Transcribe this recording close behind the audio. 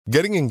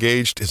Getting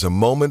engaged is a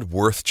moment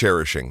worth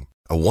cherishing.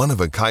 A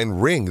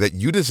one-of-a-kind ring that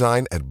you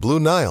design at Blue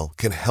Nile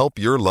can help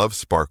your love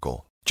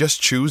sparkle. Just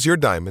choose your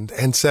diamond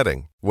and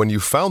setting. When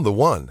you've found the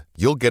one,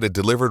 you'll get it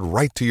delivered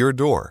right to your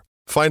door.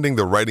 Finding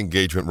the right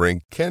engagement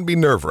ring can be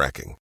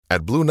nerve-wracking.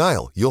 At Blue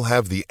Nile, you'll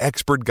have the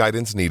expert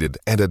guidance needed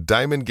and a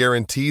diamond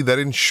guarantee that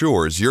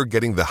ensures you're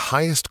getting the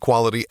highest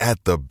quality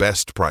at the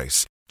best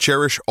price.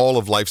 Cherish all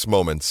of life's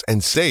moments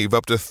and save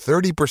up to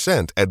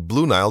 30% at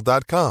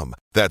BlueNile.com.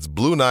 That's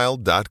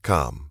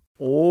BlueNile.com.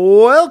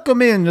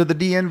 Welcome into the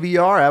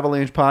DNVR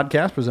Avalanche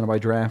podcast presented by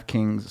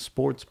DraftKings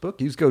Sportsbook.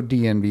 Use code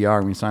DNVR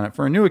when you sign up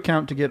for a new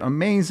account to get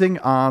amazing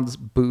odds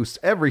boosts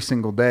every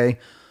single day.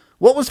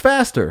 What was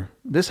faster,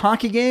 this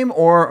hockey game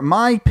or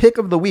my pick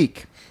of the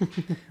week?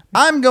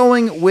 I'm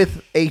going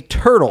with a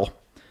turtle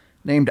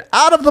named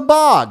Out of the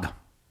Bog.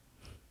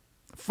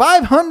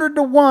 500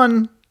 to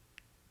 1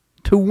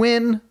 to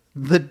win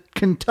the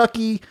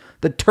Kentucky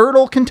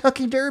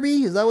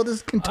Derby? Is that what this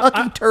is?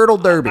 Kentucky Turtle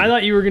Derby. I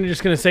thought you were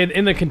just going to say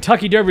in the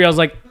Kentucky Derby. I was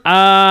like,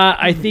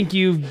 I think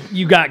you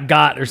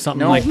got or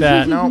something like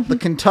that. No, the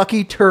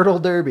Kentucky Turtle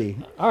Derby.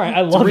 All right,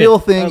 I love it. It's a real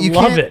thing.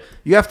 I love it.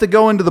 You have to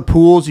go into the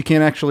pools. You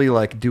can't actually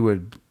do a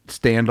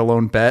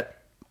standalone bet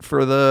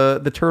for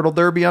the Turtle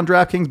Derby on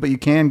DraftKings, but you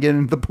can get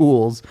into the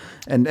pools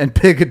and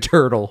pick a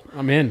turtle.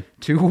 I'm in.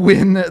 To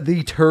win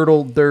the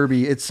Turtle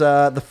Derby. It's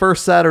the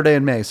first Saturday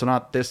in May, so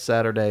not this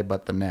Saturday,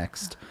 but the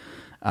next.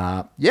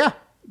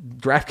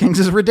 DraftKings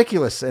is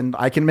ridiculous, and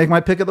I can make my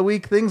pick of the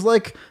week things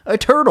like a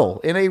turtle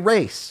in a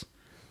race.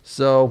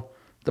 So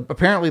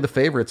apparently the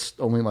favorite's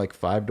only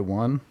 5 to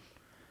 1,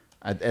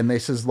 and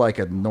this is like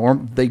a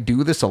norm. They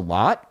do this a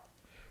lot.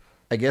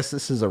 I guess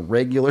this is a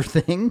regular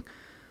thing.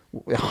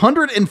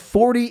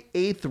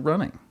 148th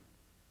running.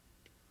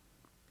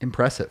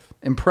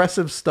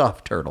 Impressive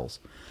stuff, turtles.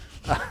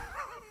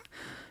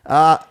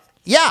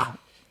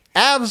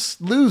 Avs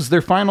lose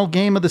their final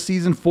game of the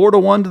season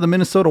 4-1 to the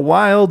Minnesota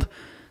Wild,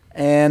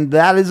 and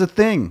that is a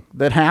thing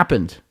that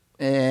happened.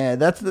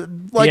 And that's the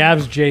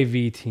Avs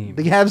JV team.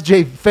 The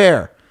Avs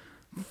fair.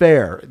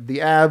 The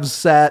Avs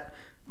sat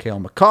Cale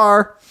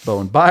Makar,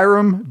 Bowen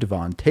Byram,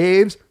 Devon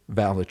Taves,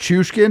 Val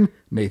Nichushkin,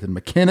 Nathan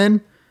McKinnon,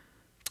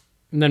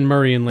 and then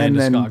Murray and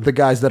Landeskog. And then the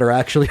guys that are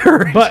actually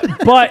hurt.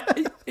 But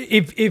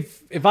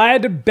if I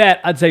had to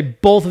bet, I'd say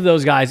both of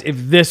those guys, if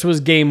this was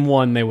game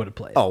one, they would have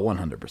played. Oh,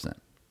 100%.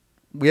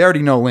 We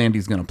already know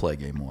Landy's going to play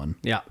game one.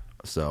 Yeah.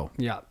 So,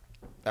 yeah.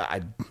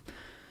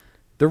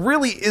 There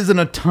really isn't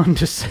a ton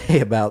to say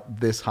about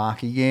this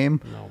hockey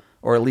game. No.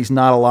 Or at least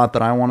not a lot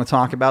that I want to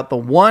talk about. The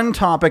one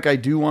topic I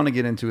do want to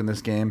get into in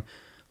this game,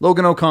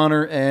 Logan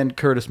O'Connor and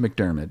Curtis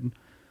McDermott.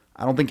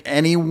 I don't think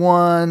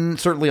anyone,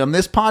 certainly on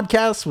this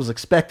podcast, was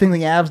expecting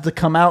the Avs to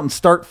come out and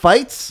start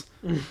fights.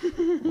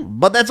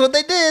 But that's what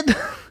they did.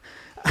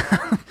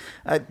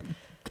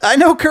 I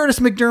know Curtis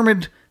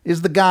McDermott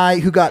is the guy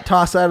who got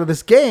tossed out of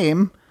this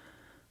game,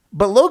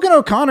 but Logan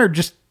O'Connor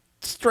just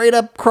straight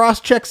up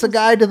cross-checks a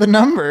guy to the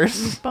numbers.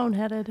 He's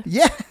boneheaded.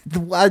 Yeah.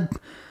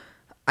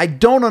 I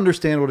don't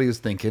understand what he was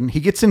thinking. He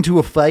gets into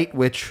a fight,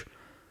 which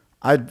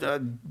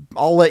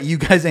I'll let you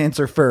guys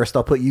answer first.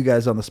 I'll put you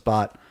guys on the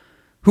spot.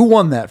 Who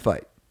won that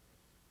fight?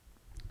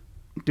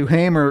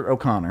 Duhaime or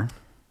O'Connor?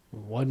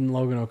 Wasn't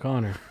Logan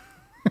O'Connor.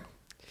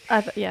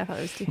 I thought it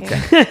was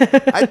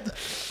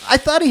Duhaime. I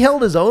thought he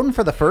held his own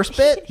for the first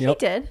bit. He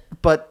did.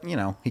 But,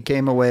 he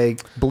came away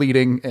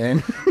bleeding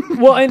and...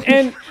 Well,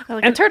 and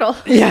a turtle.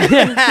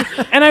 Yeah.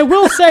 And I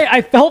will say,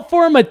 I felt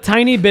for him a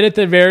tiny bit at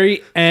the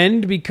very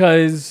end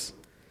because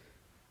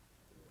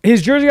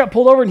his jersey got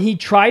pulled over and he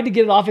tried to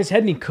get it off his head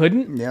and he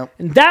couldn't. Yep.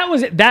 And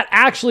that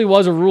actually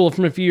was a rule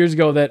from a few years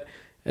ago that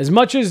as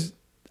much as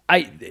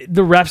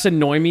the refs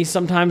annoy me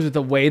sometimes with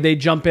the way they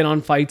jump in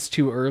on fights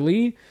too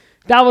early,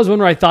 that was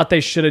when I thought they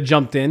should have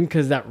jumped in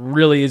because that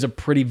really is a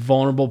pretty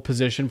vulnerable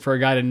position for a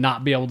guy to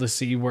not be able to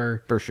see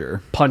where for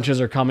sure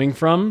punches are coming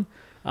from.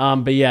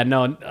 But yeah,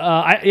 no,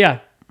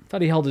 I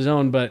thought he held his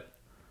own, but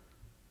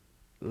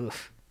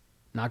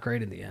not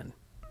great in the end.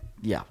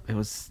 Yeah, it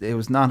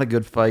was not a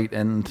good fight,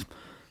 and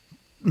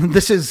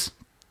this is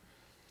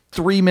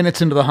 3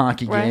 minutes into the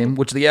hockey game,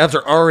 which the Avs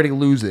are already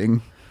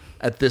losing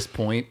at this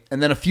point,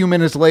 and then a few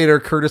minutes later,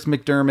 Curtis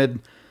McDermott.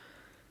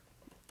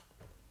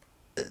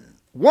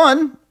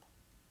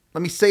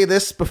 Let me say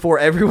this before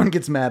everyone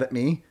gets mad at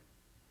me.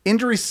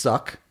 Injuries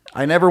suck.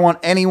 I never want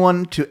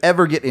anyone to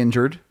ever get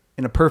injured.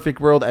 In a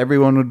perfect world,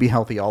 everyone would be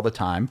healthy all the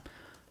time.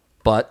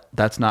 But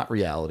that's not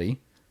reality.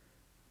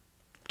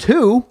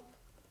 2,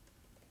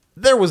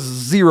 there was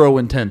zero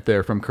intent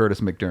there from Curtis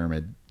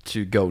McDermott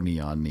to go knee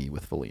on knee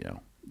with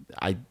Foligno.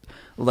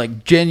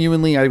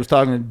 Genuinely, I was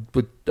talking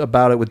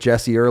about it with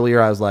Jesse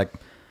earlier. I was like,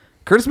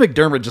 Curtis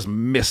McDermott just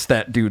missed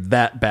that dude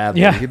that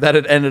badly. Yeah. That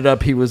it ended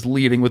up he was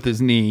leading with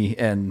his knee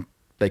and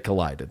they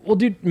collided. Well,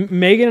 dude,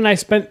 Megan and I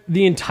spent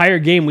the entire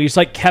game. We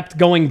just kept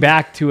going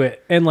back to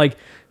it. And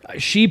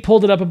she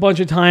pulled it up a bunch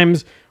of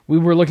times. We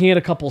were looking at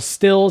a couple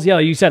stills. Yeah,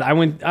 like you said, I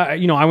went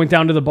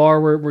down to the bar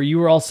where you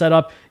were all set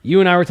up. You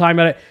and I were talking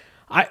about it.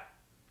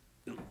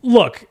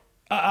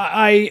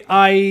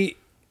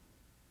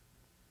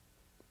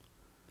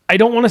 I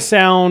don't want to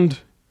sound,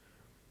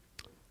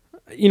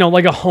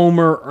 like a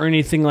homer or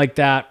anything like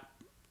that.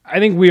 I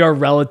think we are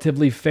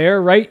relatively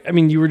fair, right? I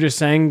mean, you were just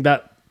saying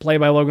that play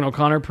by Logan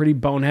O'Connor, pretty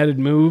boneheaded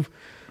move.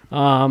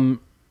 I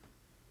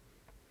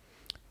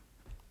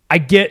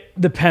get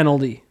the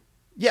penalty.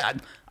 Yeah,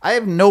 I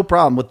have no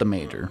problem with the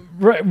major.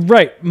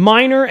 Right.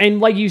 Minor, and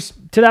like you,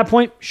 to that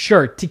point,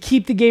 sure. To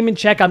keep the game in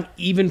check, I'm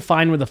even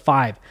fine with a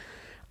 5.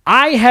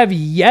 I have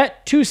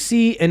yet to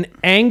see an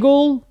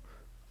angle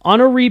on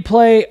a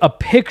replay, a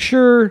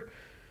picture,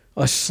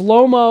 a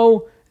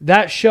slow-mo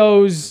that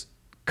shows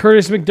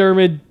Curtis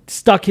McDermott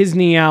stuck his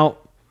knee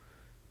out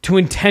to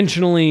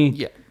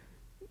intentionally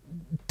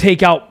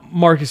take out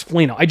Marcus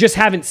Foligno. I just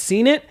haven't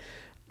seen it.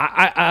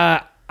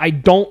 I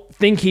don't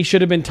think he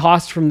should have been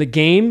tossed from the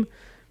game.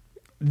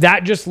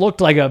 That just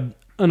looked like an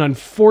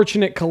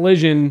unfortunate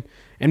collision.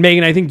 And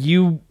Megan, I think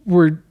you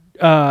were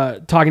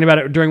talking about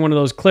it during one of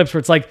those clips where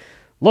it's like,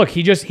 look,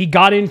 he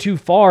got in too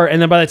far, and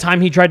then by the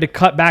time he tried to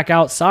cut back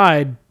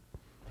outside,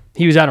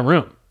 he was out of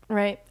room.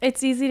 Right.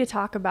 It's easy to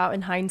talk about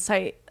in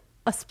hindsight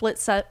a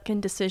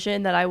split-second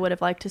decision that I would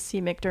have liked to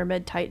see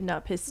McDermott tighten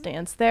up his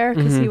stance there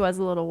because he was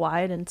a little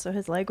wide, and so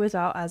his leg was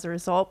out as a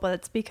result. But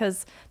it's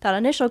because that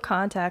initial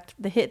contact,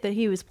 the hit that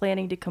he was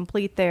planning to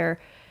complete there,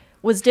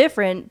 was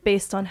different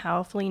based on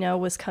how Foligno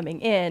was coming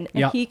in.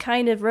 And he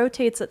kind of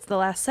rotates at the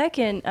last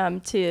second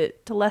to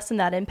lessen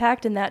that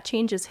impact, and that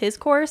changes his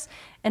course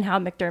and how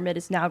McDermott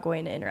is now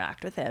going to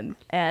interact with him.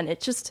 And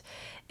it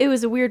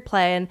was a weird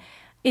play. And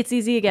it's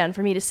easy, again,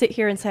 for me to sit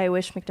here and say I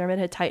wish McDermott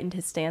had tightened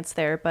his stance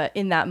there. But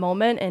in that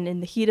moment and in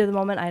the heat of the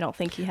moment, I don't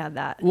think he had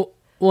that. Well,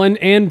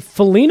 and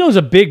Foligno's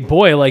a big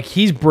boy. Like,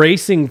 he's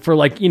bracing for,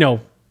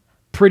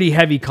 pretty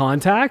heavy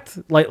contact,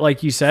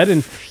 like you said.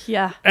 And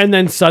and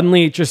then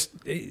suddenly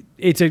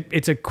it's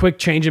a quick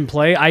change in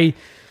play.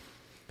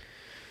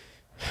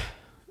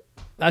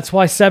 That's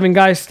why 7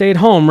 guys stayed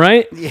home,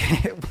 right?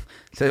 Yeah,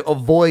 to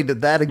avoid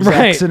that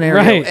exact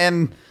scenario. Right.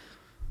 And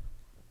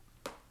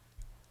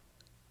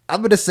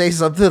I'm going to say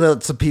something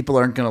that some people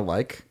aren't going to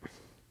like.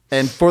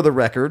 And for the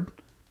record,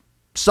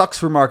 sucks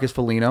for Marcus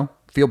Foligno.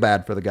 Feel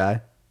bad for the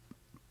guy.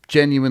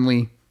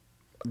 Genuinely,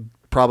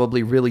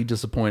 probably really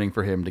disappointing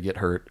for him to get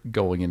hurt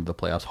going into the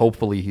playoffs.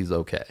 Hopefully he's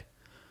okay.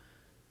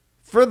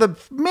 For the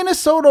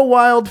Minnesota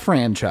Wild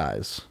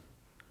franchise,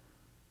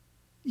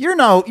 you're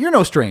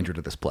no stranger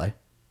to this play.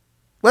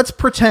 Let's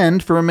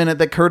pretend for a minute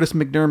that Curtis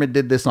McDermott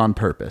did this on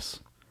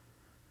purpose.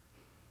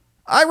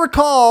 I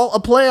recall a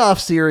playoff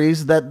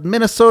series that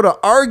Minnesota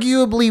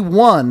arguably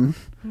won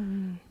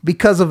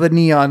because of a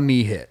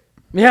knee-on-knee hit.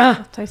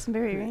 Yeah. Tyson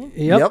Berry, right?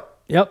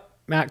 Yep.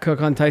 Matt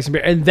Cook on Tyson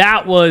Berry. And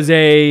that was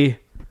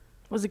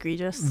was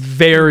egregious.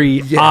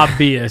 Very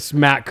obvious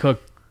Matt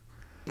Cook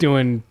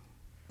doing,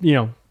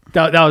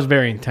 that was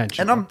very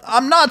intentional. And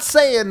I'm not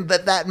saying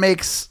that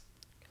makes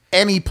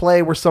any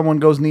play where someone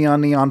goes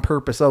knee-on-knee on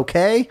purpose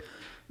okay,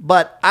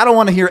 but I don't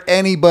want to hear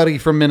anybody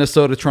from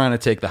Minnesota trying to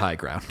take the high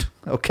ground,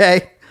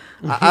 okay?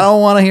 I don't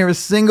want to hear a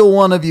single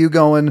one of you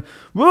going,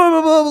 blah,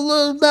 blah, blah,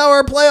 blah, now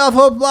our playoff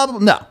hope, blah,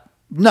 blah.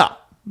 No.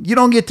 You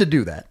don't get to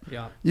do that.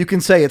 Yeah. You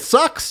can say it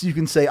sucks. You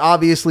can say,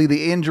 obviously,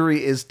 the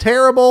injury is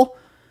terrible,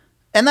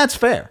 and that's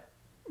fair.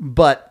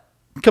 But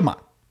come on,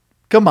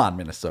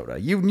 Minnesota.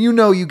 You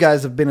know you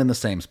guys have been in the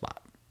same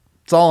spot.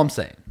 That's all I'm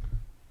saying.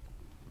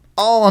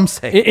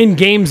 In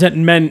games that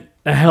meant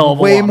a hell of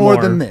a lot way more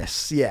than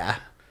this, yeah.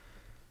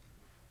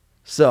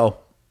 So,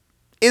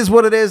 is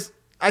what it is.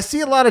 I see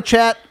a lot of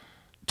chat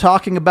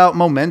talking about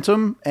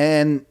momentum,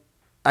 and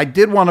I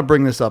did want to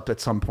bring this up at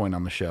some point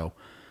on the show.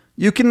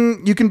 You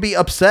can be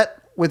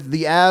upset with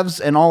the Avs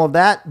and all of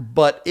that,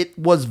 but it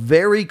was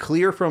very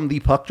clear from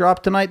the puck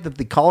drop tonight that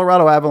the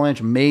Colorado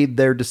Avalanche made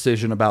their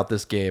decision about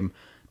this game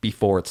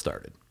before it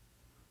started.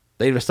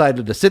 They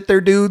decided to sit their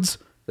dudes.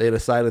 They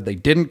decided they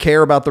didn't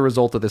care about the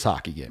result of this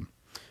hockey game.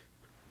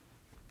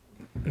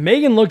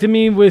 Megan looked at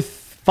me with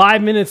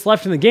 5 minutes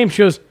left in the game.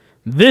 She goes,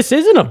 this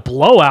isn't a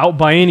blowout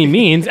by any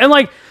means. And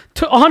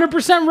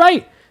 100%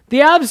 right. The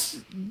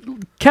Avs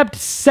kept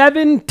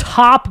 7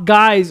 top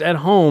guys at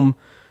home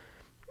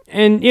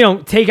and,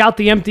 take out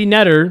the empty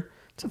netter.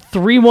 It's a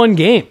 3-1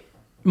 game.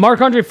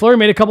 Marc-Andre Fleury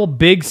made a couple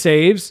big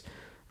saves.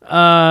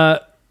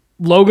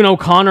 Logan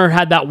O'Connor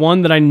had that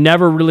one that I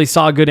never really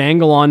saw a good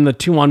angle on, the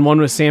 2-on-1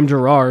 with Sam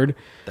Girard.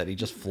 That he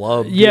just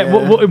flubbed. Yeah.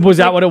 Was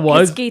that what it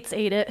was? His skates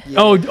ate it. Yeah.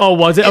 Oh,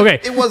 was it?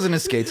 Okay. It wasn't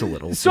his skates a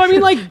little. So, I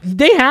mean,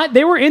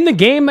 they were in the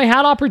game. They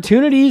had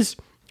opportunities.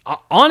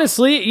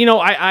 Honestly,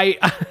 I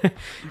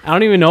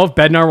don't even know if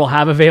Bednar will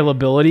have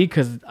availability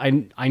because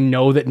I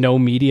know that no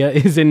media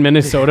is in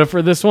Minnesota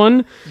for this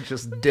one.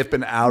 Just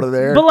dipping out of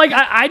there. But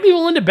I'd be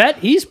willing to bet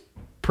he's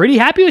pretty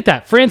happy with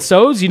that.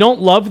 Francouz, you don't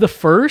love the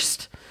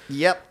first.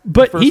 Yep.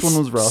 But the first one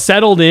was rough.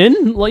 Settled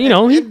in.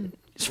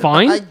 He's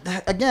fine.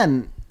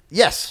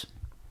 Yes.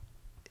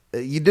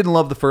 You didn't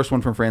love the first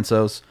one from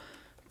Francouz.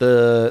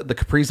 The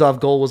Kaprizov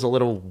goal was a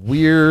little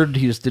weird.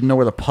 He just didn't know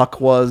where the puck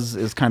was.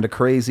 Is kind of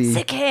crazy.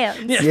 Sick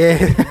hands.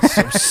 Yeah.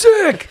 So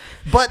sick.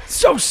 But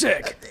so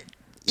sick.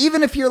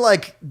 even if you're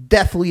like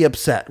deathly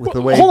upset with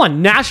the way Hold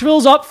on,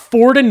 Nashville's up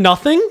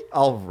 4-0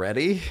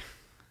 already,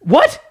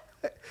 What?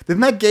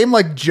 didn't that game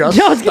like just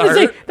Yeah, I was gonna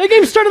say start? that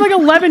game started like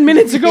 11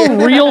 minutes ago,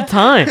 real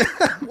time.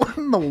 What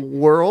in the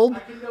world? I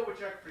can double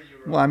check for you.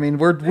 Well, I mean,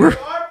 we're They are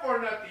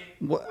 4-0.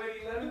 What?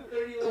 With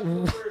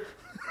 11:30 left.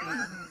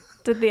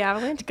 Did the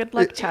Avalanche good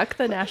luck Chuck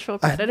the Nashville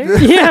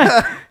Predators?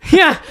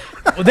 Yeah.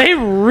 Well, they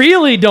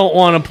really don't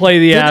want to play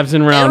the Avs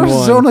in round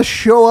Arizona one.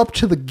 show up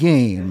to the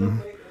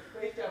game.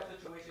 Face-down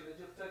situation that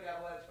just took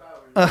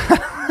Avalanche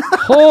power.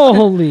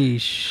 Holy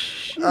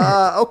sh!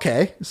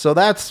 Okay, so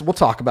we'll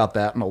talk about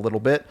that in a little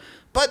bit.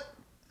 But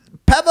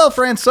Pavel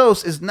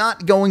Francouz is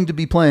not going to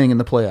be playing in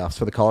the playoffs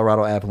for the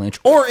Colorado Avalanche.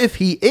 Or if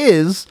he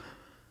is,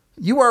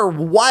 you are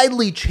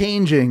widely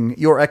changing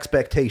your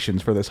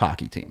expectations for this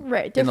hockey team.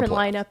 Right, in the different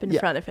playoffs. lineup in Yeah.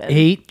 front of him.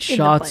 8 in the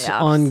shots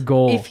playoffs, on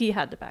goal. If he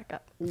had to back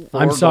up.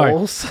 I'm 4 sorry.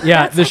 goals.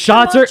 Yeah, That's the like the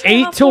shots are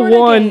Montreal 8-1,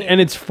 Florida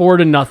and it's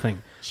 4-0.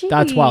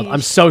 That's wild. Jeez.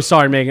 I'm so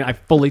sorry, Megan. I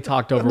fully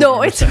talked over. No,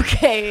 what you it's said.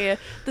 okay.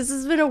 This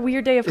has been a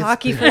weird day of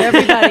hockey for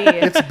everybody.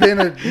 It's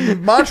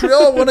been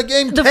Montreal won a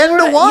game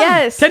 10-1.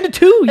 Yes. 10-2.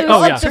 It was Oh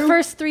like yeah. the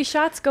first 3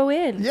 shots go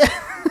in. Yeah.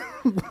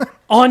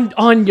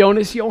 On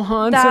Jonas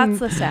Johansson. That's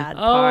the sad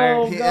part.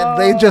 Oh,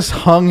 And they just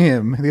hung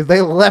him.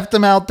 They left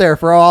him out there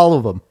for all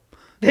of them.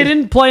 They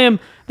didn't play him.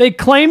 They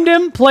claimed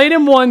him, played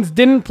him once,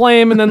 didn't play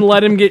him, and then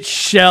let him get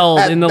shelled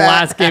in the That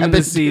last game of the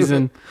happened to him.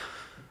 season.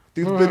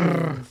 Dude's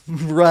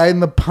been riding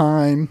the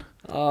pine.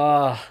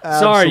 Sorry,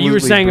 you were Absolutely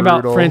saying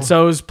about brutal.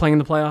 Francouz playing in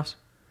the playoffs?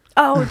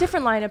 Oh,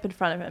 different lineup in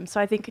front of him. So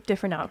I think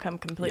different outcome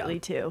completely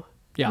too.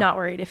 Yeah. Not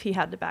worried if he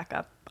had to back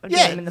up a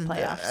Yeah, game in the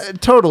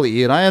playoffs.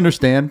 Totally. And I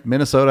understand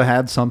Minnesota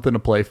had something to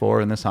play for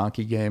in this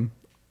hockey game.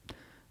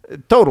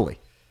 Totally.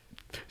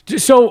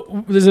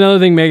 So there's another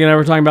thing Megan and I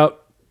were talking about.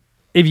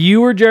 If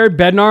you were Jared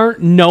Bednar,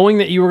 knowing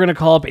that you were going to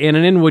call up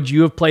Annunen, would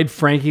you have played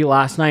Frankie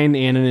last night and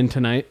Annunen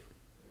tonight?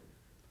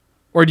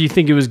 Or do you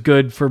think it was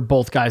good for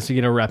both guys to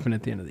get a rep in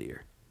at the end of the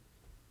year?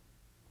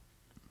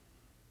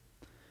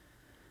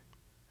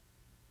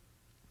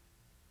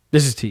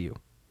 This is to you.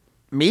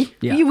 Me?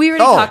 Yeah. We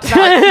already Oh. talked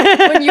about it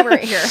when you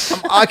weren't here.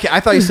 Okay, I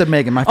thought you said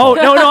Megan. My Oh, fault.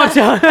 no, I'm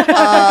telling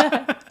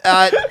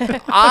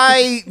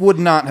I would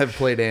not have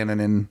played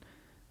Annunen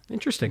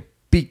Interesting.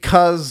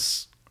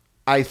 because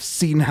I've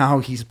seen how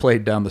he's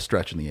played down the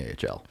stretch in the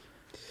AHL.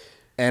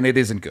 And it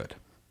isn't good.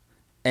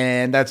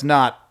 And that's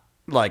not,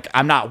 like,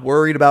 I'm not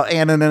worried about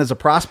Annunen as a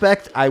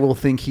prospect. I will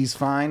think he's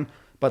fine.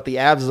 But the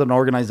Avs as an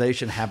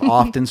organization have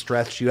often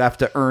stressed you have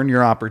to earn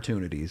your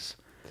opportunities.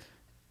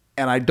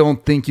 And I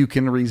don't think you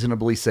can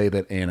reasonably say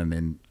that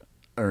Annunen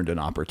earned an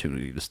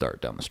opportunity to start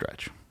down the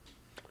stretch.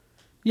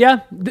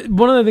 Yeah.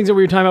 One of the things that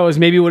we were talking about was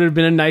maybe it would have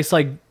been a nice,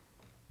 like,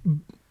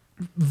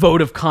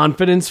 vote of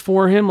confidence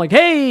for him. Like,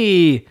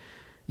 hey,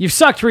 you've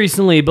sucked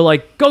recently, but,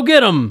 like, go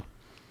get him.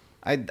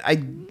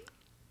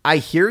 I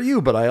hear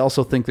you, but I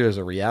also think there's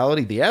a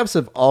reality. The Avs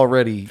have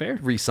already Fair.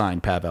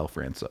 re-signed Pavel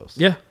Francouz.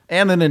 Yeah.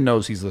 Annunen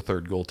knows he's the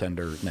third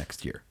goaltender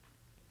next year.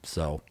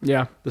 So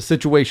Yeah. the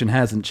situation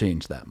hasn't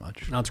changed that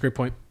much. That's a great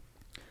point.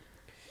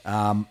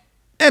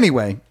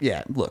 Anyway,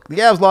 yeah, look, the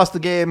Avs lost the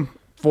game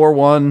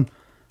 4-1.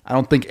 I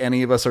don't think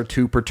any of us are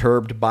too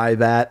perturbed by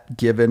that,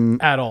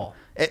 given... At all.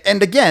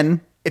 And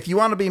again, if you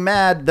want to be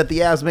mad that the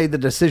Avs made the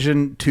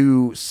decision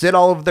to sit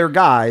all of their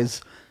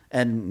guys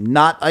and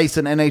not ice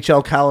an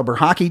NHL caliber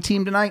hockey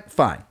team tonight,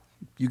 fine.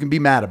 You can be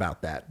mad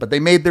about that. But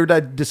they made their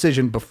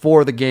decision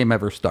before the game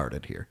ever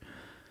started here.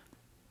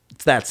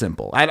 It's that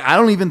simple. I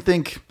don't even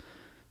think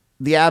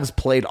the Avs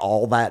played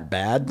all that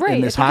bad Right.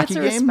 in this I hockey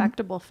think it's a game.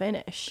 respectable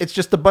finish. It's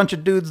just a bunch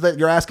of dudes that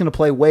you're asking to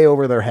play way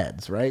over their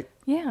heads, right?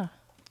 yeah.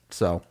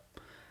 So,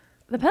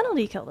 The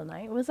penalty kill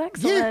tonight was yeah,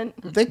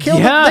 excellent. they killed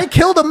Yeah. they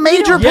killed a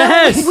major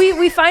Yes. penalty.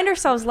 We find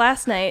ourselves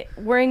last night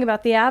worrying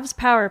about the Avs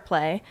power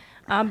play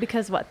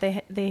because what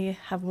they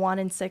have 1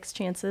 in 6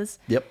 chances.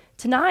 Yep.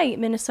 Tonight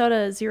Minnesota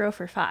is 0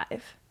 for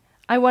 5.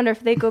 I wonder if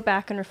they go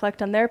back and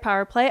reflect on their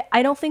power play.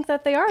 I don't think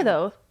that they are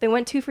though. They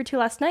went 2 for 2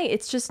 last night.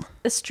 It's just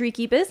a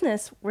streaky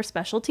business where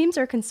special teams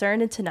are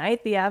concerned. And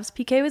tonight the Avs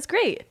PK was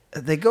great.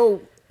 They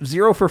go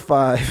 0 for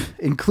 5,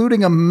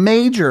 including a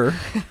major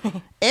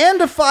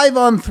and a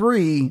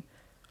 5-on-3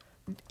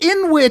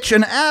 in which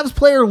an Avs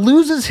player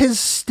loses his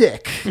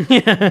stick.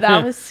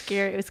 That was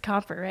scary. It was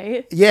Comfort,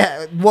 right?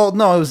 Yeah, well,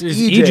 no, it was was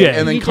EJ, EJ.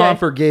 and then EJ.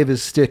 Comfort gave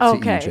his stick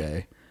Okay. to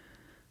EJ.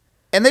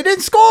 And they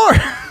didn't score.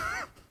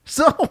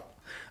 So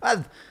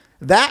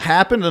that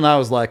happened, and I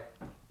was like,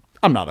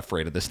 I'm not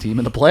afraid of this team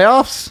in the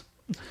playoffs.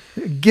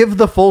 Give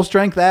the full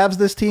strength Avs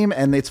this team,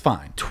 and it's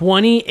fine.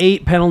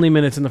 28 penalty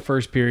minutes in the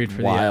first period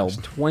for Wild. the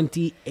Avs.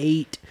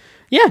 28.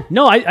 Yeah,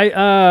 no,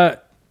 I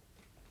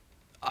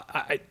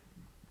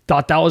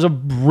thought that was a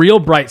real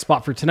bright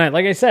spot for tonight.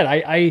 Like I said,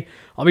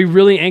 I'll be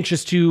really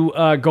anxious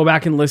to go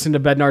back and listen to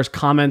Bednar's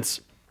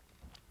comments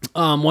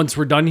once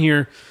we're done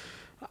here.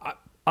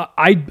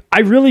 I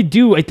really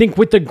do. I think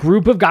with the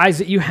group of guys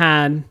that you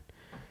had,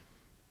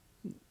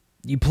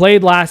 you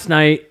played last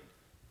night.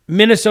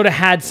 Minnesota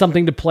had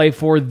something to play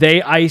for.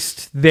 They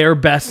iced their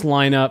best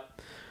lineup.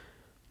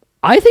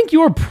 I think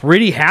you are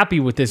pretty happy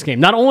with this game.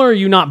 Not only are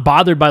you not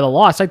bothered by the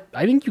loss, I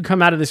think you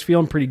come out of this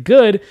feeling pretty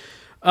good.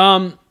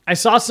 I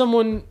saw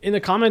someone in the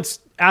comments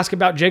ask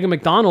about Jacob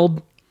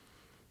McDonald.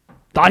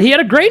 Thought he had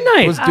a great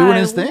night. Was doing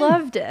his thing. I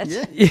loved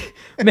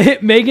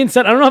it. Megan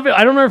said, I don't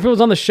remember if it was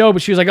on the show,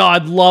 but she was like, "Oh,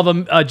 I'd love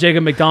a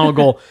Jacob McDonald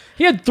goal."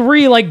 He had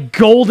 3 like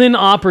golden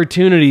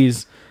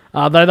opportunities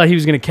that I thought he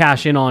was going to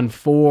cash in on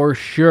for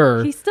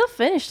sure. He still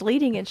finished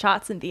leading in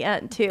shots in the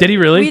end, too. Did he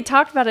really? We had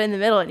talked about it in the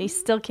middle, and he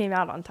still came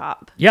out on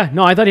top. Yeah,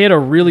 no, I thought he had a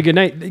really good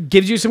night. It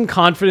gives you some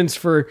confidence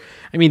for.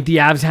 I mean, the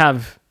Avs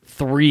have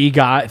 3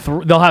 guys.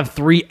 They'll have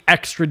 3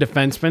 extra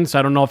defensemen, so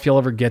I don't know if you'll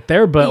ever get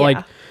there, but Yeah.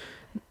 like.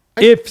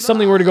 If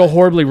something were to go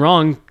horribly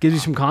wrong, gives you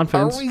some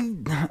confidence.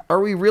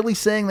 Are we really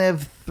saying they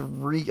have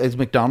 3? Is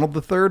McDonald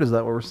the third? Is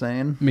that what we're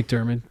saying?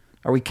 McDermott.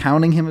 Are we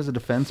counting him as a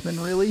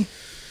defenseman, really?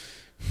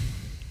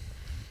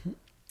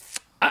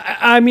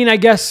 I mean, I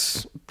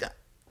guess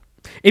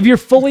if you're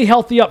fully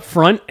healthy up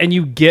front and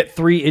you get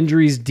 3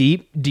 injuries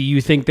deep, do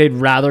you think they'd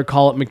rather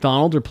call it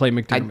McDonald or play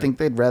McDermott? I think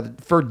they'd rather,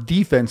 for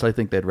defense, I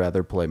think they'd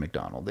rather play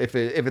McDonald. If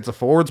it's a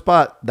forward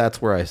spot,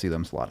 that's where I see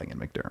them slotting in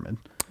McDermott.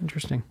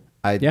 Interesting.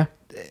 Yeah.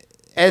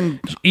 And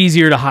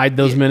Easier to hide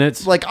those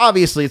minutes. like,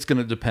 obviously, it's going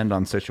to depend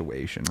on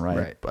situation, right?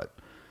 Right. But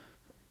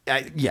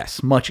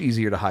yes, much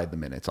easier to hide the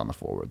minutes on the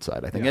forward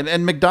side, I think.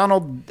 And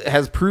McDonald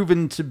has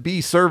proven to be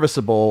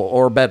serviceable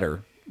or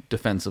better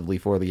defensively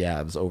for the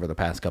Avs over the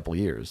past couple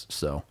years.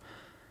 So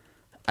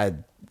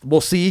we'll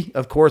see.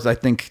 Of course, I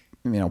think,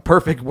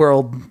 perfect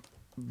world,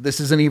 this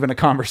isn't even a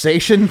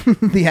conversation.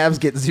 The Avs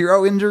get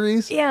 0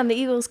 injuries. Yeah, and the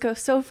Eagles go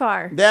so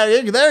far. There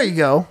you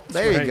go.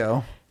 There you right.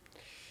 go.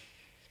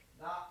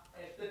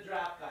 It's the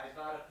draft guys,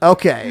 not a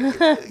Okay.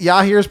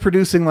 Yahir's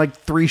producing like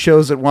 3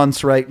 shows at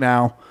once right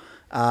now.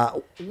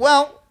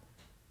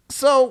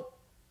 So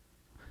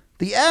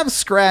the Avs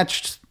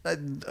scratched,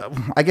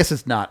 I guess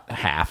it's not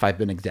half. I've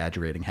been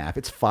exaggerating half.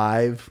 It's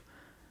 5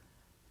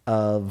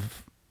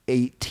 of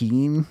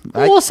 18.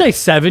 We'll say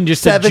 7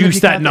 just to 7 if juice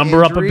you that count the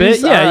number up a bit.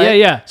 injuries. Yeah, All right.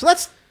 yeah. So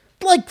that's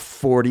like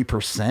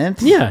 40%.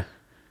 Yeah,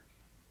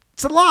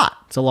 It's a lot.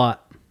 it's a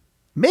lot.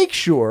 Make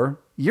sure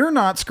you're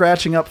not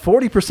scratching up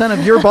 40%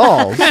 of your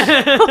balls.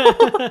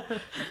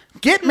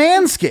 Get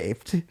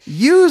Manscaped.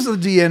 Use the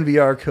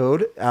DNVR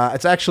code.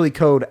 It's actually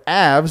code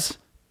AVS,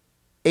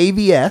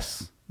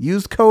 AVS.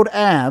 Use code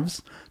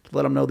AVS to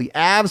let them know the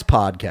Avs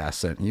podcast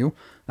sent you,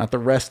 not the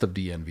rest of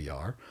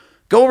DNVR.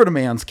 Go over to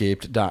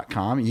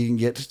manscaped.com. You can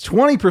get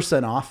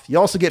 20% off. You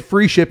also get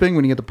free shipping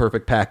when you get the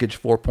Perfect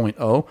Package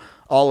 4.0,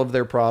 all of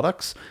their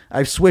products.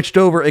 I've switched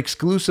over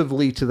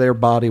exclusively to their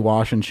body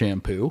wash and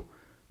shampoo.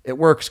 It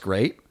works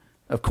great.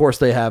 Of course,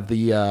 they have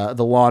the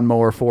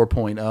Lawnmower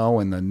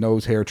 4.0 and the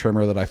nose hair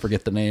trimmer that I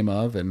forget the name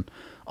of and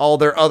all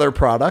their other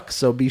products.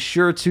 So be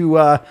sure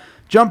to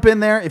jump in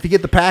there. If you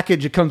get the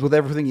package, it comes with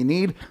everything you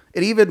need.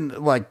 It even,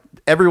 like,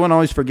 everyone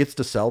always forgets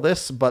to sell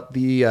this, but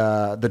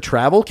the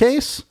travel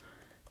case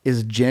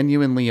is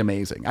genuinely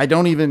amazing. I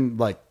don't even,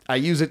 I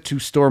use it to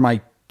store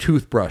my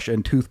toothbrush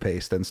and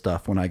toothpaste and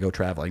stuff when I go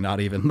traveling, not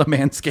even the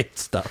Manscaped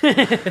stuff.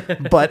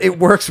 But it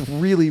works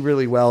really,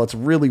 really well. It's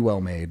really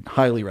well made.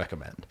 Highly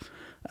recommend.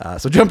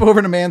 So jump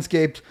over to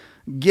Manscaped,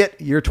 get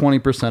your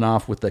 20%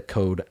 off with the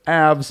code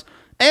AVS,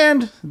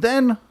 and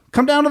then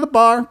come down to the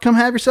bar, come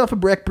have yourself a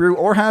Breck Brew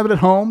or have it at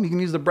home. You can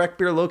use the Breck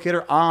Beer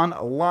Locator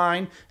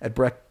online at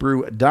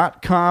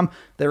breckbrew.com.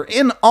 They're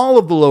in all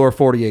of the lower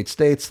 48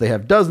 states. They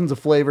have dozens of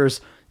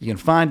flavors. You can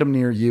find them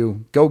near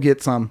you. Go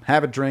get some,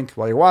 have a drink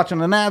while you're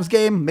watching an Avs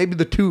game. Maybe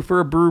the 2 for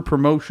a brew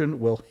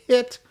promotion will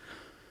hit.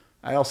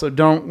 I also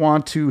don't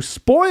want to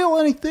spoil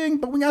anything,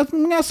 but we got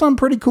something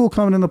pretty cool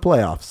coming in the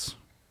playoffs.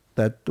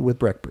 That with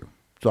Breck Brew.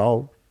 That's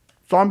all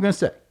I'm going to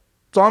say.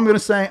 That's all I'm going to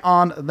say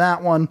on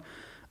that one.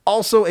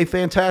 Also, a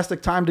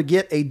fantastic time to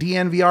get a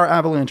DNVR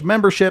Avalanche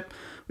membership.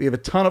 We have a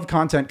ton of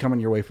content coming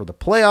your way for the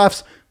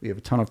playoffs. We have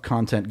a ton of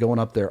content going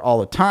up there all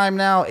the time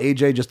now.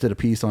 AJ just did a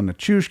piece on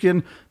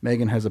Nichushkin.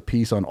 Megan has a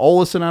piece on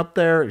Olesen up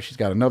there. She's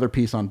got another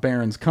piece on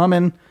Barons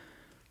coming.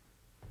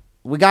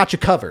 We got you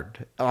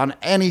covered on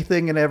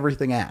anything and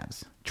everything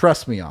Avs.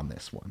 Trust me on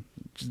this one.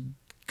 Just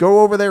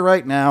go over there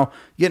right now.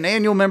 You get an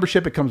annual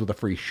membership. It comes with a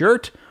free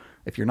shirt.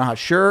 If you're not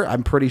sure,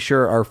 I'm pretty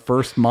sure our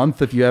first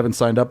month, if you haven't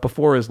signed up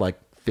before, is like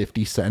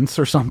 50 cents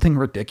or something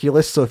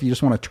ridiculous. So if you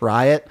just want to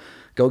try it,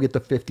 go get the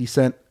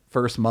 50-cent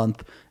first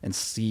month and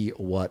see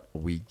what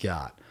we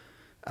got.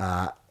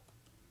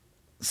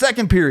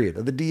 Second period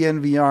of the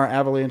DNVR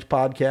Avalanche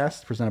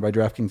podcast presented by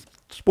DraftKings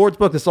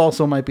Sportsbook. This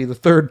also might be the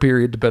third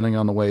period, depending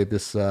on the way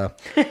this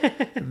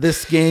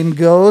this game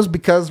goes,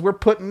 because we're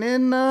putting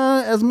in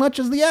as much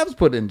as the Avs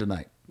put in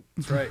tonight.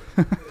 That's right.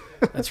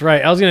 That's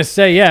right. I was going to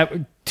say, yeah,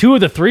 2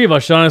 of the 3 of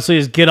us should honestly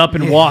just get up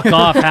and walk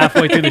off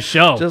halfway through the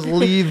show. Just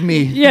leave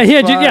me.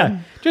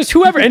 Just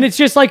whoever. And it's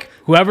just like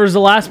whoever's the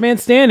last man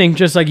standing,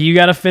 just like you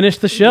got to finish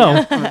the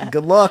show.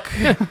 Good luck.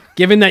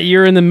 Given that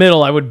you're in the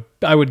middle, I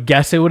would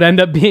guess it would end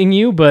up being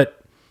you,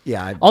 but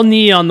Yeah. I'll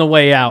knee on the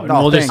way out and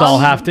No, we'll just thanks. all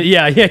have to.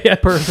 Yeah.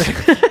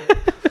 Perfect.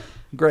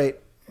 Great.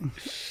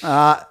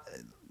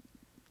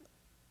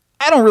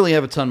 I don't really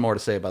have a ton more to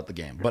say about the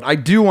game, but I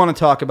do want to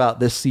talk about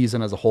this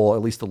season as a whole,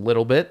 at least a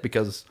little bit,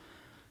 because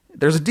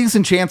there's a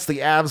decent chance the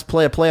Avs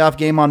play a playoff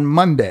game on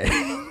Monday.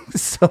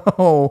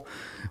 So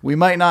we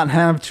might not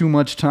have too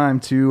much time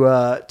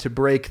to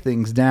break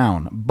things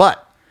down.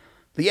 But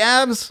the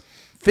Avs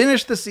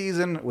finished the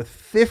season with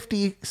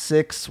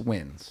 56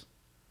 wins.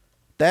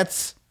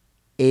 That's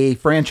a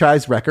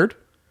franchise record.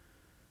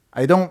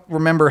 I don't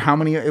remember how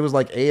many. It was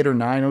like 8 or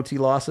 9 OT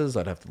losses.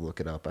 I'd have to look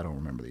it up. I don't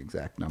remember the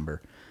exact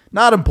number.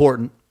 Not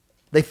important.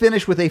 They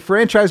finished with a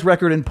franchise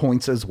record in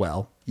points as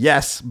well.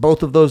 Yes,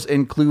 both of those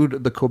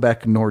include the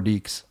Quebec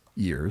Nordiques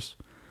years.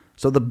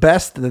 So the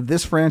best that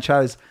this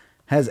franchise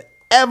has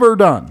ever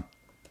done,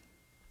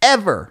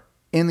 ever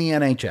in the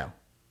NHL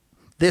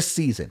this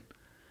season.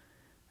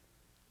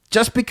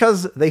 Just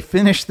because they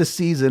finished the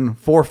season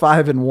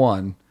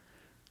 4-5-1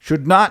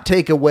 should not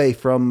take away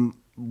from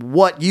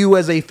what you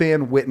as a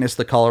fan witnessed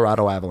the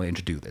Colorado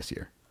Avalanche do this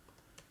year.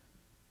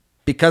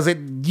 Because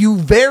you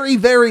very,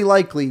 very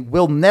likely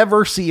will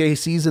never see a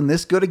season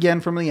this good again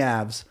from the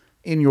Avs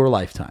in your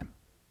lifetime.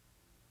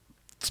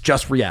 It's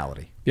just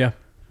reality. Yeah.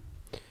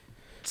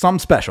 Something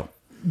special.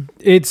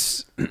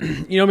 It's,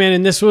 man,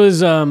 and this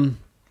was, I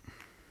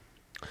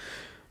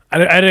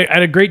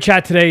had a great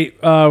chat today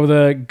with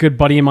a good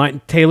buddy of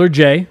mine, Taylor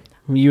J.,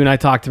 who you and I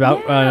talked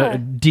about,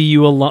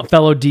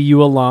 fellow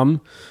DU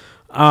alum,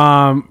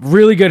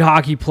 really good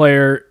hockey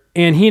player.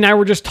 And he and I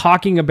were just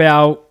talking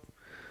about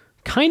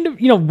kind of,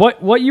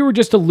 what you were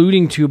just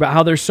alluding to about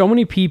how there's so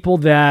many people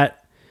that,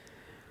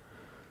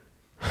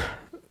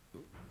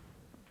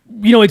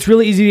 it's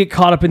really easy to get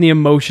caught up in the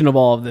emotion of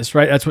all of this,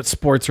 right? That's what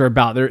sports are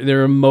about.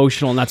 They're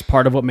emotional, and that's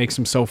part of what makes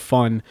them so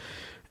fun.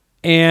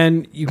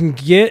 And you can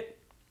get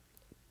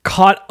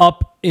caught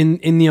up in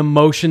the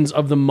emotions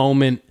of the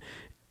moment,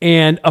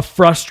 and a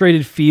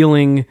frustrated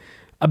feeling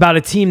about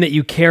a team that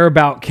you care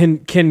about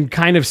can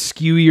kind of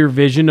skew your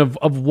vision of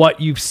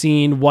what you've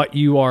seen, what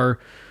you are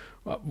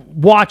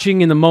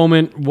watching in the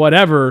moment,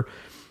 whatever.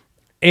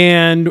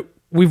 And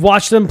we've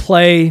watched them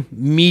play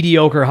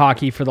mediocre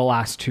hockey for the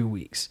last 2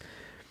 weeks.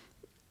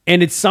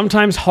 And it's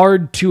sometimes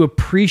hard to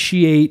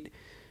appreciate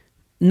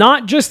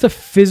not just the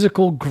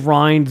physical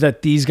grind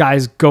that these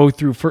guys go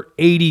through for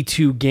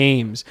 82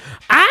 games.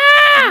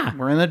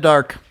 We're in the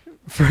dark.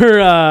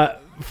 For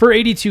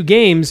 82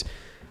 games.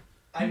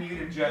 I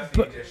muted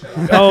Jesse.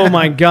 Oh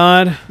my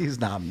God. He's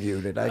not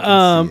muted. I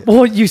can see it.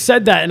 Well, you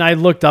said that and I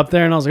looked up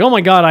there and I was like, oh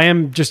my God, I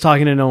am just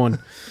talking to no one.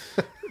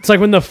 It's like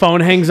when the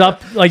phone hangs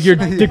up, like you're...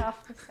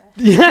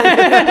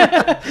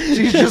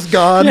 She's just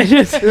gone.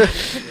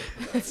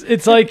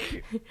 It's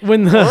like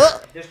when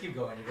the... Just keep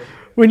going.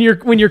 When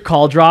your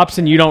call drops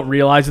and you don't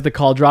realize that the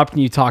call dropped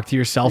and you talk to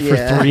yourself for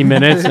 3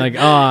 minutes, and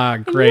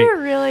like, great.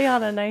 You're really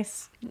on a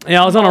nice...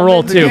 Yeah, I was on a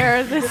roll too.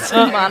 This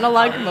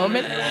monologue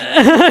moment.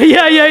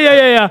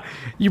 Yeah.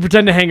 You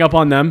pretend to hang up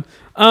on them.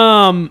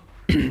 But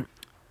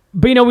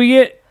we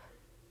get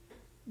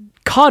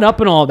caught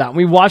up in all of that.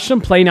 We watched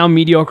them play now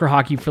mediocre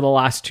hockey for the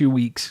last 2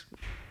 weeks.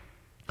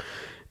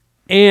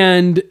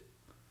 And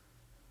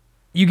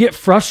you get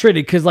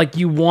frustrated because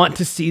you want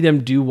to see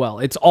them do well.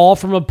 It's all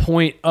from a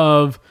point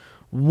of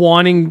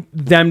wanting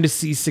them to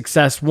see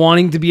success,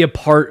 wanting to be a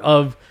part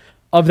of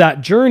that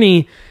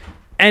journey.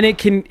 And it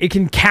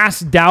can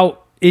cast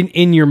doubt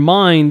in your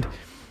mind.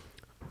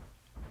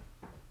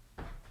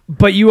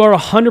 But you are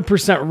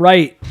 100%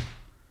 right.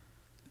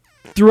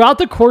 Throughout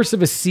the course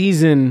of a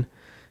season,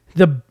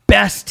 the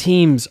best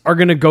teams are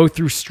going to go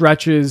through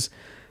stretches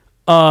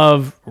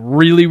of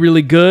really,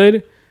 really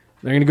good.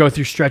 They're going to go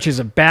through stretches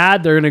of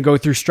bad. They're going to go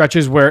through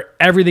stretches where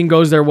everything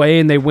goes their way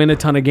and they win a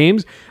ton of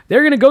games.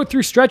 They're going to go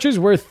through stretches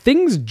where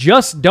things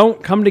just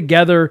don't come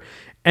together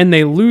and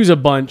they lose a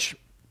bunch.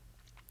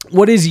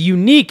 What is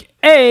unique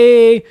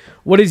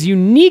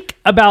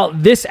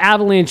about this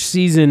Avalanche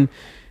season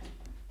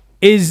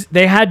is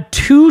they had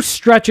 2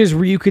 stretches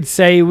where you could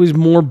say it was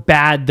more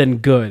bad than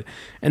good.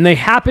 And they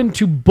happened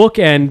to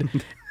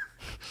bookend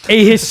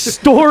a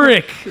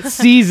historic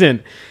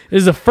season. It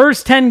was the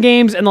first 10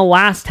 games and the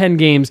last 10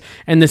 games.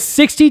 And the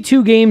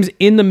 62 games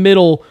in the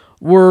middle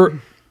were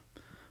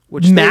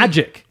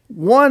magic.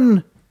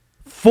 Won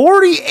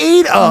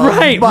 48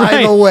 of,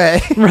 by the way.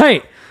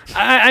 Right.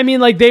 I mean,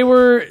 they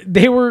were,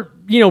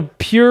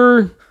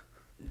 pure...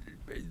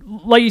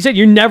 Like you said,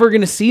 you're never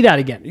going to see that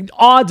again.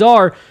 Odds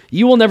are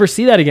you will never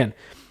see that again.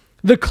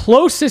 The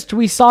closest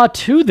we saw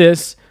to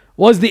this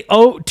was the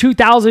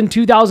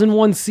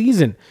 2000-2001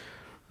 season.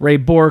 Ray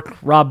Bourque,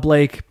 Rob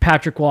Blake,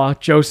 Patrick Waugh,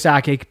 Joe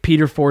Sakic,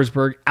 Peter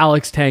Forsberg,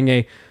 Alex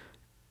Tanguay,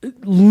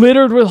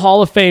 littered with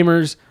Hall of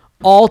Famers,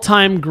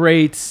 all-time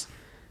greats,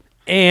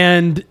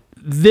 and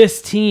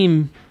this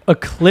team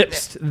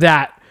eclipsed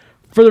that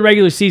for the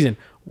regular season.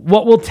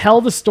 What will tell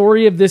the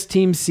story of this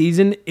team's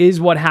season is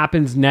what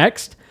happens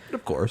next.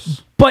 Of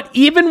course. But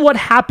even what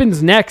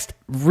happens next,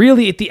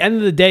 really, at the end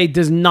of the day,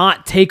 does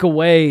not take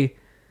away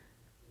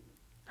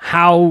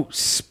how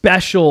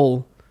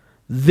special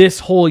this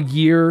whole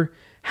year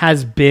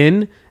has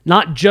been.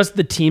 Not just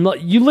the team.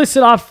 You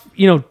listed off,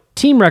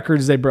 team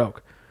records they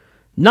broke.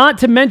 Not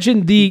to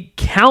mention the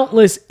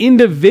countless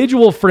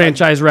individual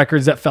franchise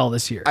records that fell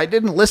this year. I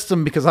didn't list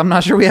them because I'm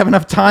not sure we have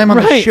enough time on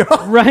the show.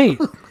 Right.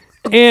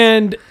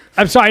 And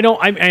I'm sorry, I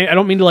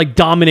don't mean to like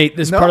dominate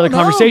this part of the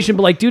conversation,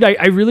 but like, dude,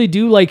 I really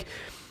do like.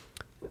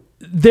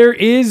 There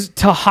is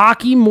to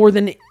hockey more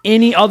than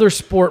any other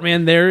sport,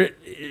 man.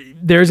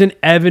 There's an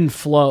ebb and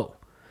flow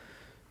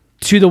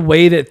to the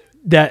way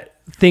that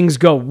things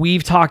go.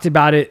 We've talked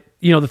about it,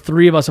 the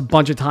three of us a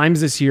bunch of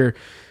times this year.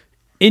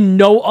 In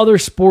no other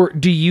sport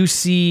do you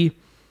see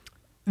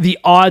the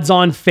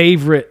odds-on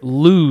favorite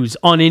lose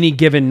on any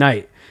given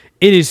night.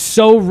 It is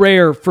so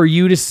rare for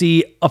you to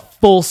see a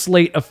full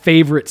slate of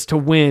favorites to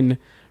win,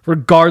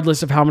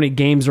 regardless of how many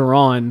games are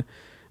on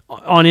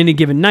any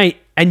given night.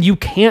 And you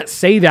can't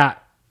say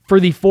that for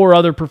the four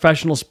other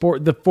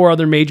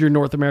major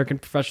North American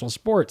professional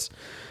sports.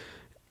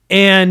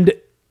 And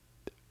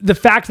the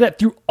fact that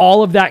through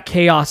all of that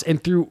chaos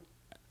and through,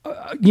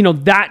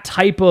 that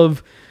type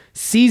of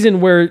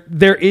season where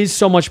there is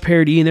so much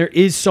parity and there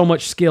is so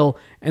much skill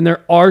and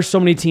there are so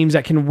many teams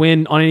that can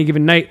win on any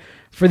given night,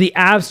 for the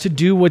Avs to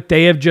do what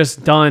they have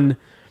just done,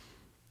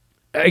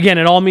 again,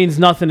 it all means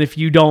nothing if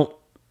you don't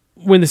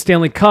win the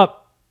Stanley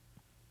Cup.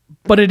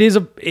 But it is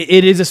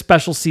a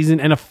special season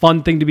and a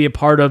fun thing to be a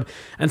part of,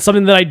 and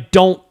something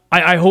that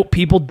I hope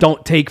people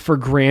don't take for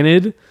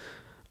granted,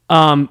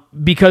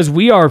 because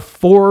we are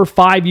 4 or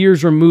 5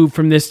 years removed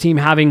from this team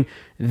having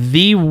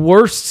the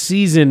worst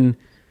season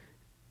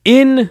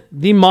in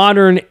the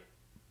modern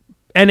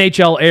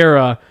NHL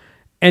era,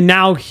 and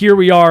now here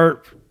we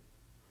are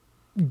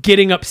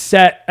getting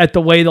upset at the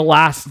way the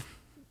last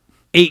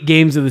 8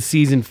 games of the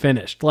season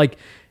finished. Like,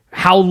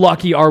 how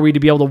lucky are we to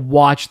be able to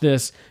watch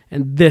this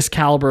and this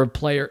caliber of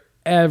player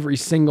every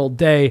single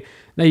day?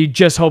 Now you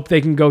just hope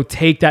they can go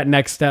take that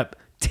next step,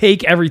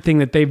 take everything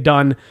that they've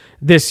done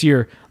this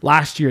year,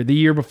 last year, the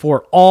year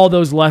before, all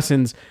those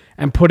lessons,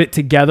 and put it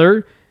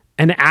together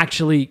and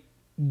actually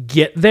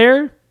get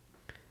there.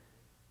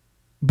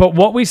 But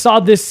what we saw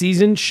this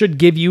season should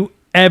give you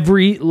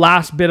every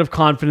last bit of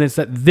confidence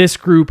that this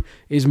group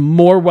is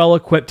more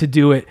well-equipped to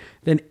do it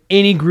than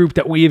any group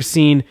that we have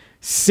seen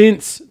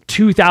since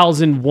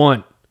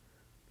 2001.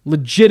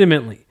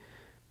 Legitimately.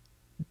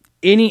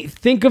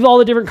 Think of all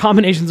the different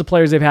combinations of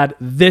players they've had.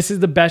 This is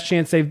the best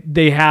chance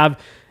they have,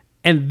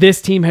 and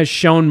this team has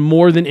shown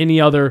more than any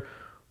other,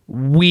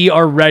 we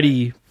are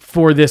ready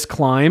for this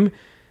climb.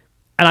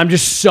 And I'm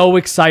just so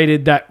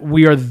excited that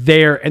we are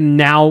there, and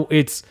now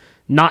it's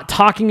not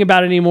talking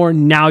about it anymore.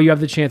 Now you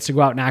have the chance to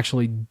go out and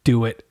actually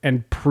do it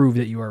and prove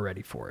that you are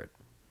ready for it.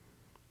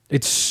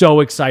 It's so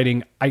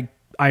exciting.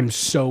 I'm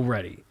so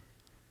ready.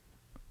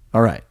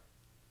 All right.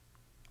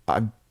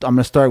 I'm going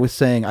to start with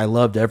saying I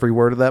loved every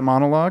word of that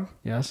monologue.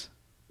 Yes.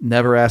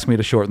 Never ask me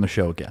to shorten the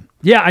show again.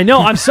 Yeah, I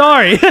know. I'm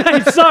sorry.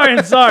 I'm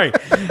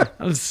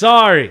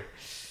sorry.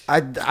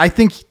 I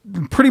think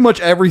pretty much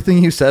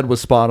everything you said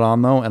was spot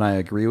on, though, and I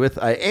agree with.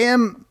 I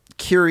am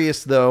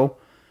curious, though.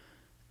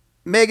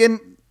 Megan,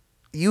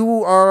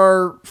 you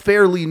are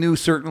fairly new,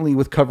 certainly,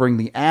 with covering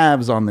the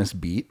Avs on this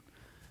beat.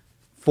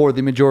 For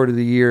the majority of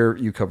the year,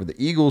 you covered the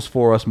Eagles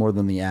for us more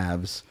than the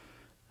Avs.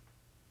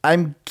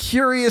 I'm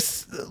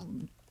curious.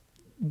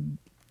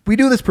 We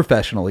do this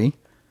professionally.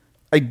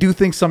 I do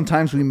think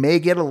sometimes we may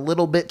get a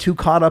little bit too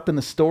caught up in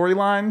the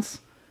storylines.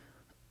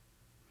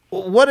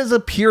 What is a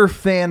pure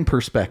fan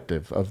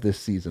perspective of this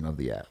season of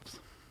the Avs?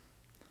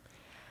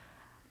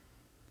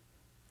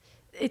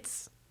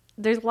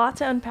 There's a lot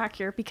to unpack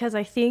here, because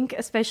I think,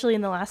 especially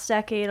in the last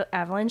decade,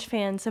 Avalanche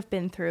fans have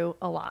been through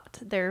a lot.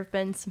 There have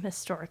been some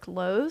historic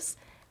lows,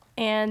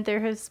 and there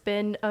has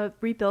been a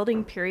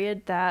rebuilding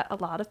period that a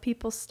lot of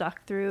people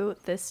stuck through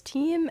this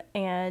team.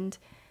 And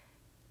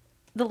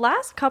the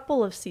last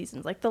couple of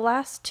seasons, like the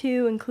last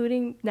 2,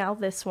 including now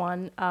this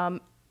one,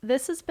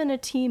 this has been a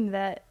team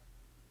that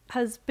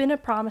has been a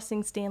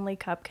promising Stanley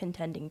Cup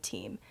contending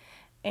team.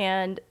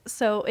 And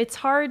so it's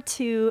hard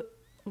to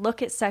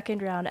look at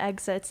second round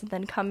exits and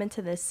then come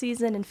into this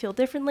season and feel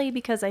differently,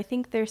 because I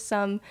think there's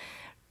some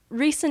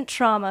recent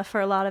trauma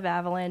for a lot of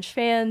Avalanche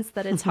fans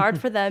that it's hard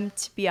for them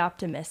to be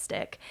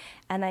optimistic.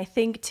 And I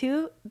think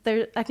too,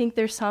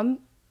 there's some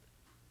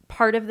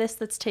part of this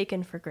that's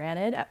taken for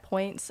granted at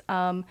points,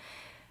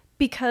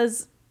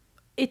 because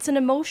it's an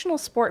emotional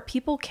sport.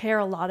 People care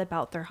a lot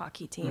about their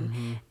hockey team.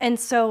 Mm-hmm. And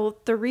so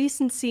the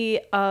recency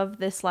of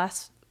this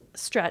last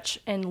stretch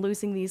and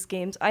losing these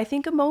games, I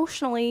think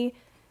emotionally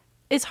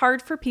it's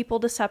hard for people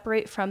to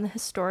separate from the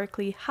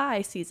historically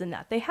high season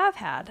that they have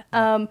had.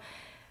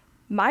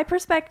 My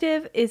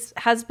perspective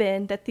has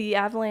been that the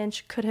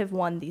Avalanche could have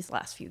won these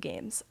last few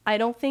games. I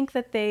don't think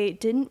that they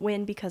didn't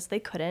win because they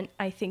couldn't.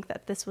 I think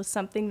that this was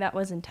something that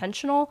was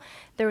intentional.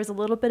 There was a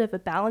little bit of a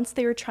balance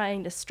they were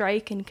trying to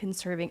strike in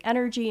conserving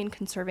energy and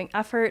conserving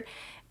effort.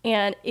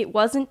 And it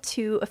wasn't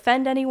to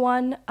offend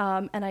anyone.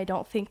 And I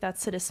don't think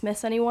that's to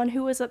dismiss anyone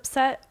who was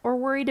upset or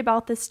worried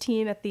about this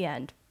team at the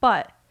end.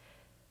 But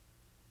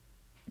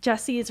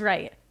Jesse is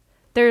right.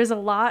 There is a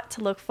lot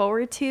to look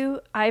forward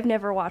to. I've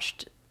never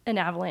watched an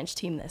Avalanche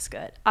team this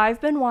good.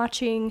 I've been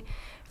watching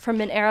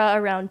from an era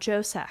around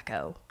Joe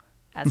Sacco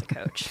as a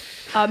coach.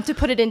 To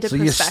put it into So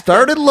perspective. you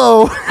started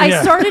low.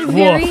 I started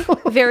very,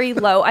 very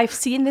low. I've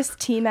seen this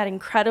team at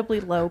incredibly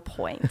low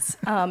points.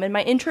 And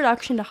my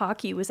introduction to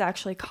hockey was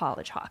actually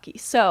college hockey.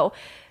 So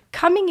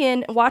coming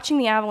in, watching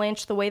the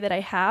Avalanche the way that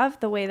I have,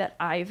 the way that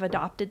I've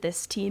adopted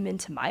this team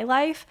into my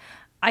life,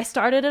 I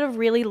started at a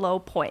really low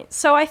point.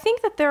 So I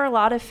think that there are a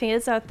lot of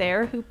fans out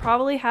there who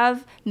probably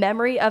have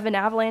memory of an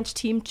Avalanche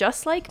team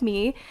just like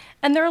me,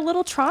 and they're a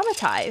little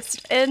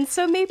traumatized. And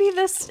so maybe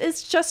this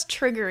is just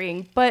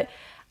triggering, but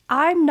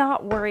I'm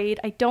not worried.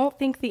 I don't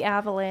think the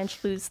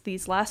Avalanche lose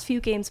these last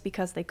few games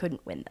because they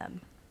couldn't win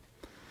them.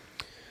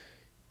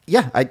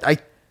 Yeah, I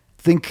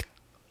think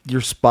you're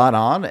spot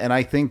on, and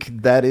I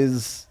think that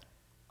is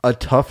a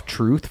tough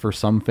truth for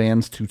some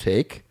fans to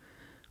take.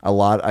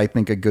 I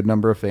think a good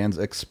number of fans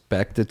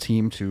expect a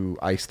team to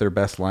ice their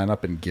best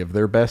lineup and give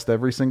their best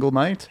every single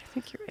night. I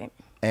think you're right.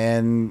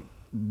 And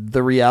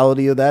the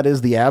reality of that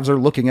is the Avs are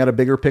looking at a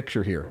bigger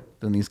picture here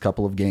than these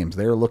couple of games.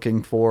 They're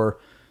looking for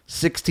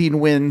 16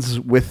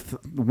 wins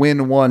with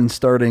win 1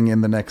 starting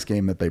in the next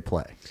game that they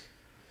play.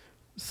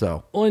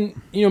 So, Well,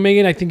 and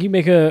Megan, I think you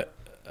make a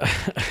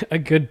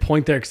good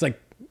point there, because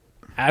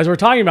as we're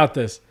talking about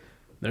this,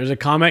 there's a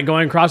comment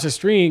going across the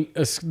screen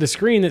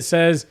that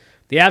says,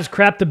 "The Avs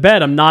crap the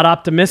bed. I'm not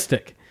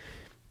optimistic."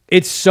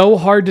 It's so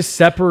hard to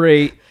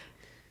separate.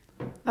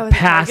 I was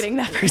Pass. targeting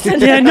that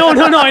person. Yeah, no,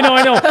 I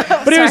know.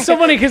 But it was so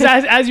funny because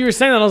as you were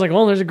saying that, I was like,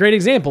 well, there's a great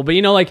example. But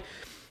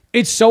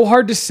it's so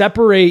hard to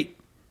separate.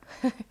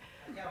 I can't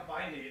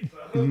find it.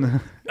 So.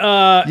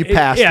 you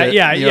passed it.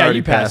 Yeah, You already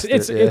you passed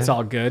it. yeah. It's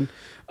all good.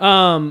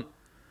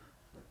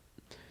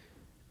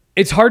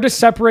 It's hard to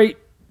separate,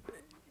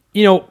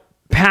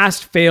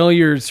 past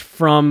failures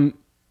from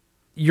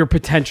your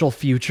potential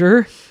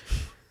future.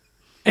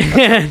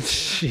 And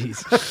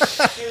jeez.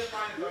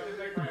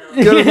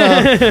 Good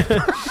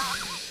enough.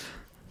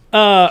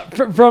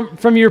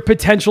 From your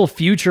potential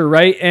future,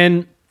 right?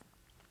 And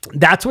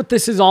that's what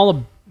this is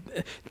all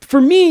for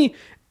me.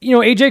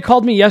 AJ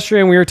called me yesterday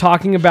and we were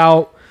talking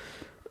about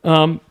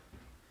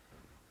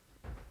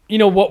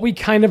what we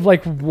kind of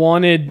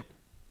wanted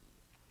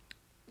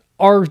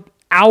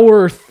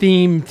our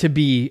theme to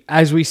be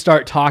as we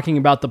start talking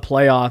about the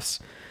playoffs.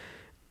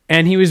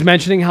 And he was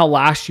mentioning how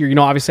last year,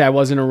 obviously I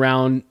wasn't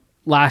around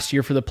last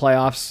year for the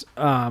playoffs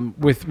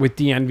with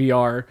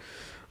DNVR.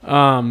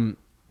 But,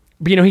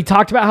 he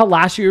talked about how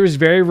last year was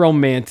very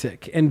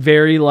romantic and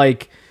very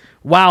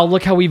wow,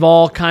 look how we've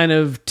all kind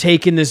of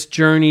taken this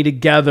journey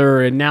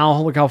together, and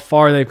now look how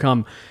far they've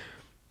come.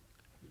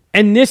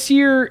 And this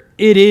year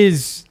it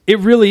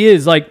really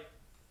is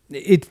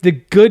it's the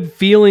good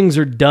feelings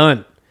are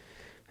done.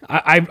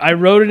 I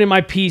wrote it in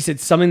my piece.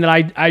 It's something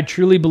that I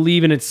truly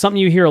believe in. It's something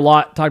you hear a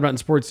lot talked about in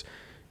sports.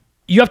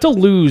 You have to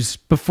lose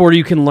before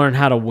you can learn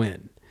how to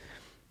win.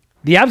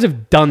 The Avs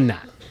have done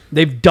that.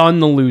 They've done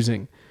the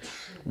losing.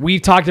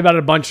 We've talked about it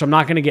a bunch, so I'm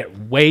not going to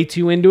get way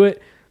too into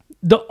it.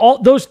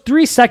 Those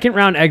 3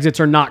 second-round exits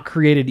are not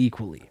created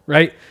equally,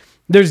 right?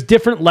 There's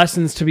different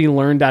lessons to be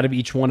learned out of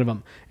each one of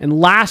them. And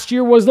last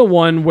year was the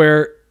one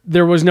where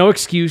there was no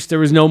excuse. There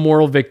was no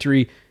moral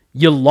victory.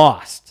 You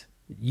lost.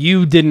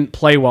 You didn't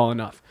play well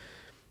enough.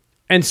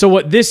 And so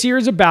what this year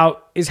is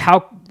about is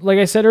how, like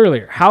I said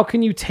earlier, how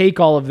can you take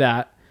all of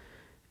that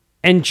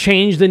and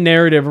change the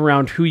narrative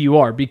around who you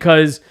are?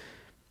 Because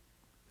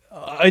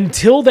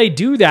until they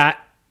do that,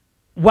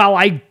 while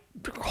I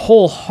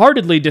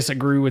wholeheartedly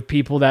disagree with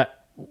people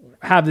that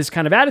have this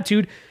kind of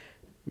attitude,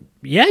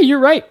 yeah, you're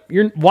right.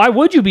 Why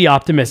would you be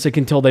optimistic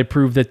until they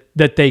prove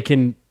that they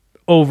can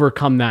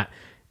overcome that?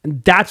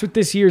 And that's what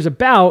this year is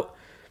about.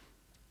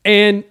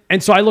 And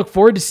so I look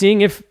forward to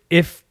seeing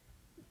if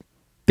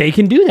they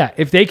can do that.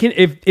 If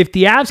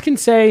the Avs can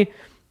say,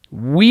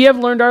 we have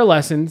learned our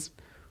lessons,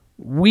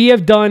 we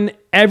have done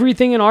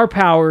everything in our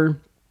power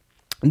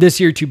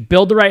this year to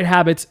build the right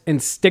habits and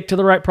stick to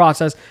the right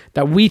process,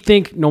 that we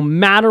think no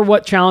matter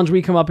what challenge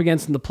we come up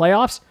against in the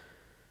playoffs,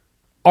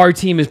 our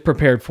team is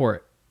prepared for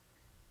it.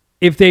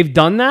 If they've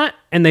done that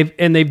and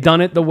they've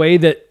done it the way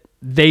that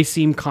they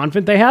seem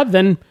confident they have,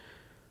 then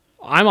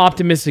I'm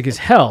optimistic as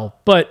hell,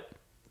 but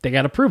they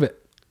got to prove it.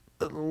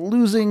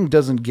 Losing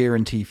doesn't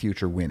guarantee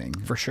future winning.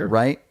 For sure.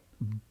 Right?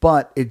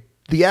 But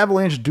the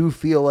Avalanche do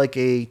feel like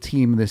a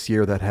team this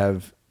year that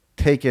have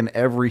taken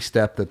every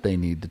step that they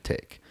need to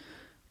take.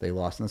 They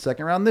lost in the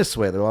second round this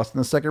way. They lost in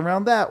the second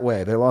round that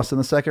way. They lost in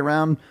the second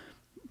round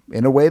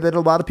in a way that a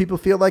lot of people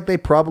feel like they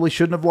probably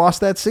shouldn't have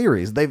lost that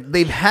series.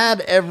 They've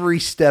had every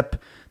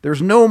step. There's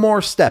no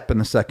more step in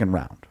the second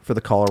round for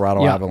the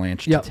Colorado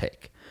Avalanche to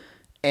take.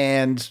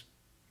 And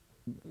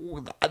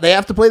they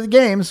have to play the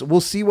games. We'll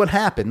see what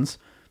happens.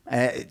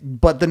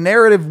 But the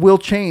narrative will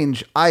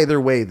change either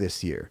way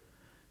this year.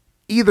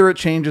 Either it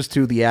changes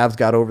to the Avs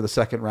got over the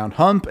second round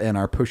hump and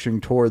are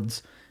pushing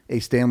towards a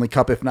Stanley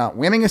Cup, if not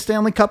winning a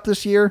Stanley Cup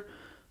this year,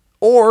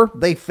 or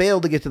they fail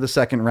to get to the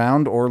second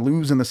round or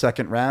lose in the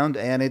second round,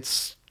 and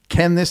it's,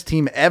 can this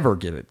team ever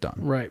get it done?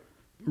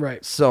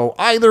 Right. So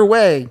either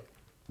way,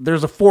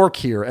 there's a fork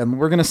here, and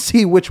we're going to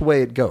see which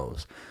way it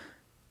goes.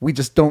 We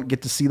just don't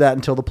get to see that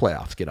until the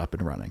playoffs get up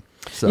and running.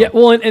 So Yeah,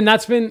 well, and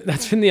that's been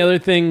the other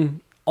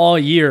thing all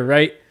year,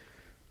 right?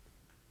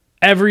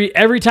 Every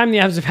time the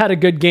Avs have had a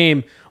good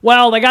game,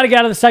 well, they got to get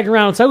out of the second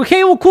round. It's like,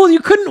 okay, well, cool, you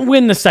couldn't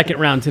win the second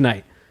round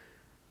tonight.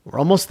 We're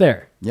almost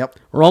there. Yep.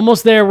 We're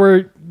almost there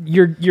where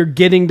you're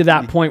getting to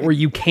that point where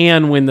you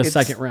can win the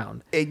second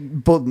round.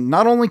 But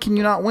not only can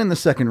you not win the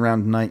second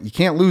round tonight, you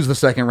can't lose the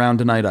second round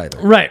tonight either.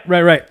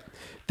 Right.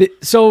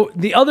 So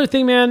the other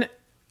thing, man,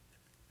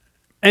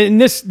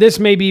 and this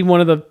may be one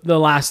of the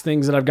last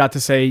things that I've got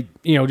to say,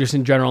 just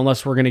in general,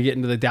 unless we're going to get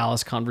into the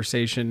Dallas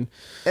conversation.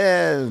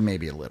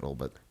 Maybe a little,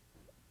 but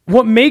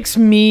What makes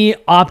me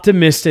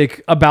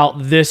optimistic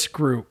about this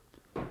group,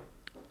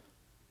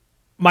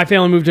 my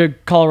family moved to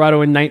Colorado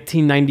in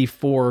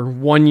 1994,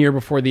 1 year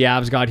before the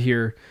Avs got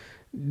here.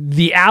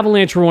 The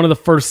Avalanche were one of the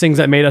first things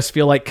that made us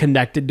feel like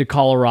connected to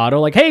Colorado.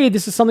 Like, hey,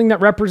 this is something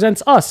that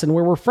represents us and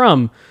where we're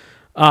from.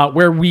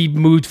 Where we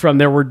moved from,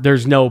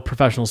 there's no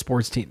professional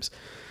sports teams.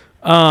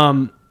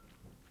 More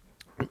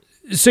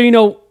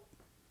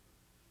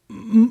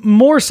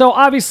so,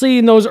 obviously,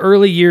 in those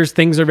early years,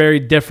 things are very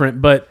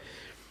different. But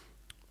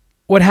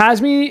what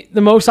has me the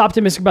most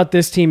optimistic about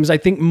this team is I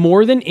think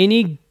more than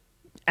any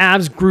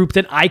Avs group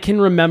that I can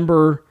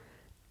remember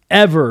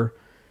ever,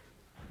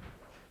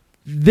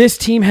 this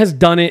team has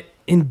done it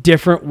in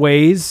different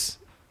ways,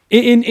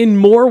 in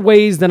more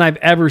ways than I've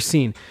ever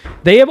seen.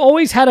 They have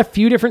always had a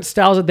few different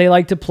styles that they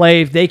like to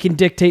play. If they can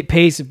dictate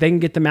pace, if they can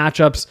get the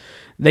matchups,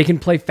 they can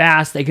play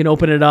fast, they can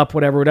open it up,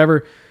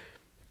 whatever.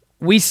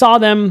 We saw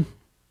them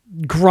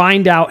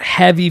grind out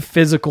heavy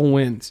physical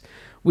wins.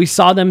 We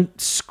saw them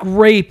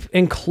scrape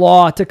and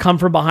claw to come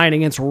from behind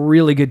against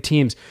really good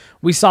teams.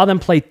 We saw them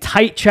play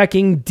tight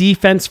checking,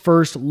 defense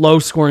first, low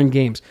scoring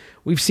games.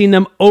 We've seen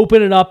them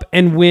open it up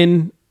and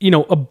win,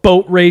 a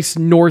boat race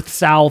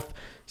north-south,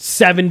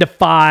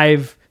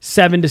 7-5,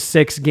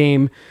 7-6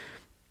 game.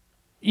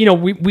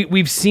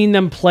 We've seen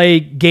them play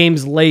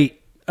games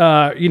late,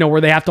 where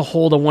they have to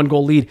hold a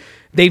 1-goal lead.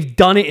 They've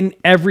done it in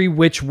every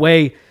which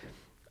way.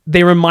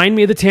 They remind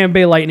me of the Tampa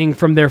Bay Lightning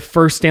from their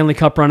first Stanley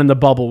Cup run in the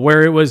bubble,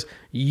 where it was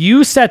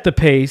you set the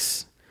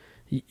pace.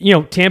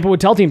 Tampa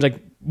would tell teams like,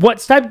 what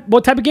type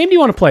of game do you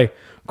want to play?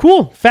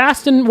 Cool,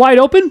 fast and wide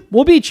open.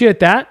 We'll beat you at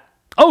that.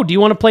 Oh, do you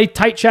want to play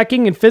tight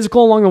checking and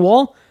physical along the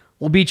wall?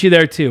 We'll beat you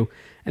there too.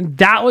 And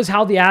that was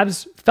how the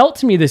Avs felt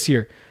to me this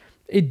year.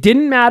 It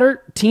didn't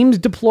matter. Teams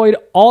deployed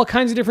all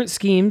kinds of different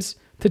schemes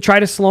to try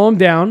to slow them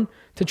down,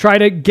 to try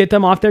to get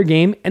them off their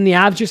game, and the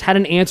Avs just had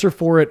an answer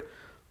for it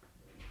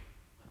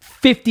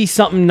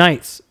 50-something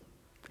nights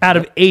out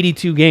of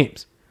 82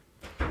 games.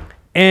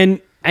 And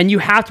you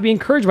have to be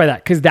encouraged by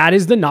that because that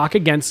is the knock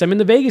against them in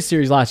the Vegas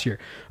series last year.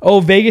 Oh,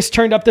 Vegas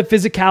turned up the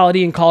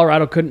physicality and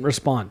Colorado couldn't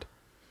respond.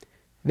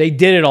 They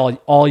did it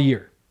all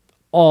year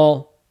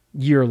long.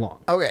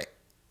 okay.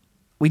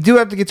 We do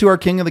have to get to our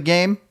king of the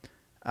game.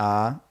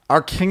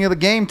 Our king of the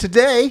game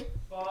today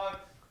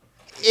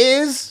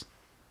is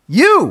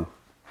you.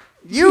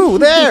 You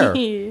there.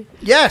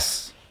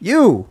 Yes,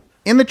 you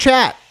in the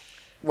chat.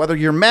 Whether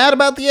you're mad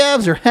about the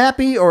Avs or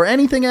happy or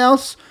anything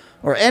else,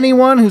 or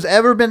anyone who's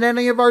ever been in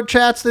any of our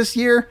chats this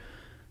year,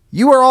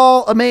 you are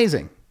all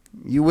amazing.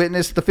 You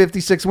witnessed the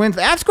 56 wins.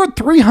 The Avs scored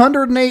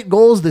 308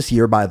 goals this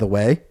year, by the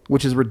way,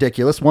 which is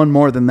ridiculous. One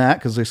more than that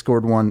because they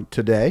scored one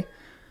today.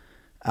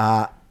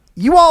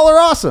 You all are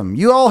awesome.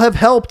 You all have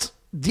helped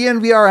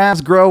DNVR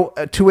Avs grow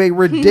to a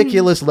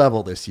ridiculous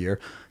level this year.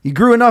 You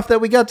grew enough that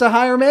we got to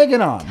hire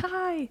Megan on.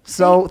 Hi.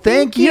 So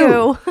thank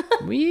you.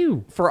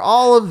 Woo. For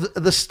all of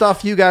the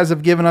stuff you guys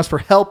have given us, for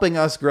helping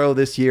us grow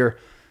this year.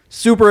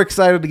 Super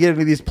excited to get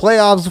into these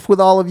playoffs with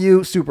all of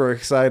you. Super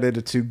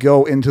excited to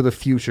go into the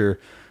future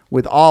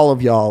with all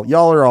of y'all.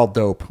 Y'all are all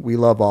dope. We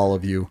love all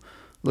of you.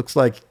 Looks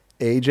like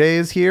AJ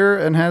is here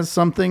and has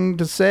something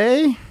to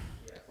say.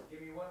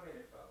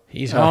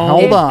 He's Hold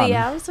home. If on. the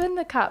Avs win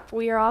the cup,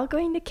 we are all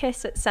going to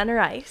kiss at center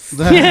ice.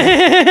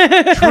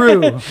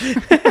 True.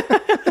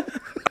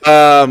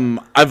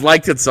 I've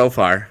liked it so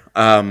far.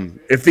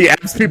 If the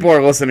Avs people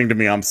are listening to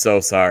me, I'm so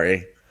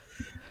sorry.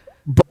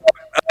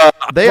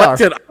 They are.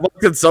 I've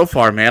liked it so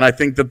far, man. I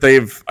think that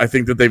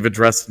they've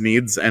addressed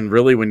needs, and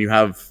really, when you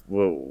have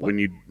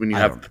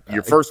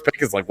your first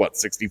pick is like what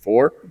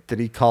 64. Did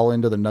he call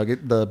into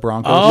the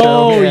Broncos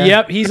Oh, show?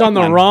 yep. He's on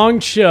the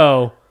wrong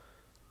show.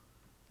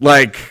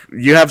 Like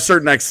you have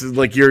certain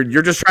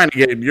you're just trying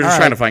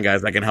to find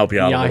guys that can help you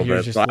out Yeah, a little you're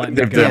bit. just So I letting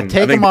think it they've go. done,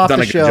 Take I think him off they've done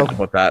the a good show. job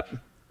with that.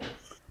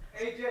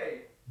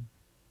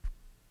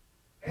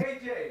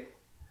 AJ,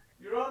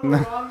 you're on the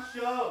wrong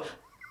show.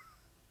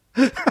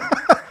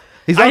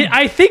 He's on,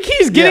 I think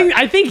he's getting. Yeah.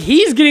 I think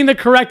he's getting the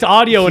correct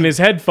audio in his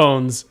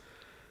headphones.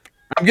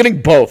 I'm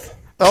getting both.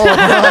 All right,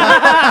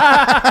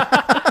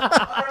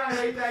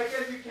 AJ, I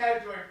guess you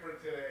can't join for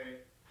today.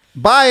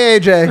 Bye,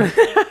 AJ.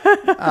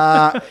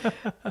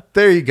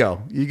 There you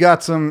go. You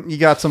got some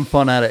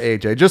fun out of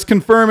AJ. Just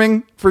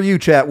confirming for you,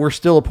 chat. We're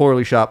still a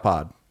poorly shot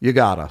pod. You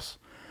got us.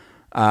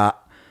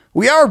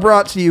 We are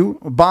brought to you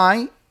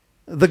by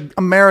the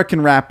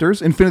American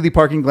Raptors, Infinity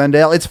Park in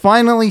Glendale. It's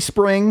finally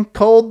spring.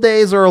 Cold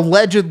days are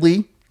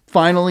allegedly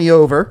finally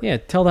over. Yeah,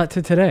 tell that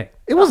to today.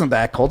 It wasn't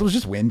that cold. It was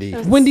just windy.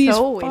 Windy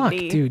so as fuck,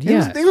 windy. dude. It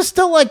was, Yeah. it was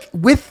still like,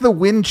 with the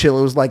wind chill,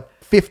 it was like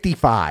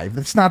 55.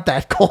 It's not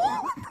that cold.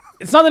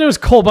 It's not that it was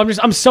cold,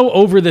 but I'm so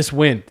over this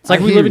wind. It's like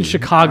I we hear live in you.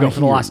 Chicago I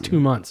for the hear last you. 2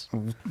 months.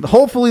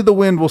 Hopefully the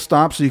wind will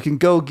stop so you can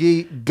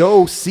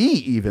go see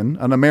even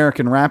an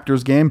American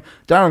Raptors game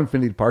down at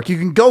Infinity Park. You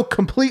can go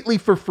completely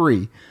for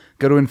free.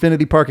 Go to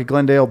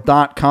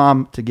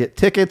infinityparkatglendale.com to get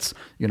tickets.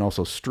 You can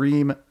also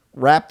stream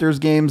Raptors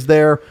games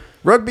there.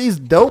 Rugby's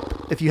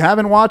dope. If you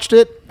haven't watched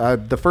it,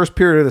 the first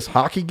period of this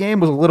hockey game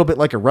was a little bit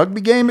like a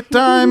rugby game at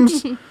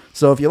times.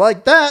 So if you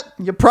like that,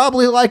 you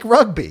probably like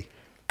rugby.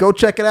 Go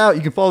check it out.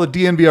 You can follow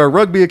the DNVR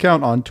rugby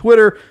account on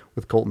Twitter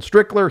with Colton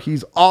Strickler.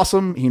 He's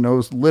awesome. He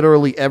knows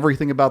literally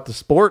everything about the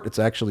sport. It's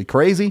actually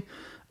crazy.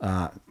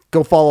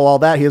 Go follow all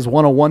that. He has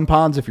 101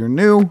 pods if you're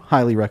new.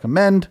 Highly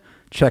recommend.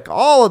 Check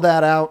all of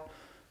that out.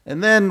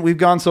 And then we've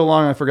gone so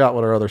long, I forgot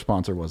what our other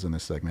sponsor was in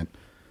this segment.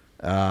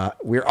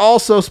 We're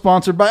also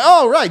sponsored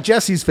by,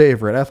 Jesse's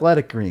favorite,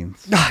 Athletic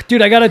Greens.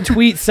 Dude, I got a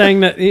tweet saying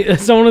that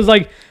someone was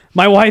like,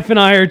 my wife and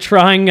I are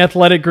trying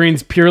Athletic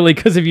Greens purely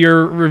because of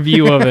your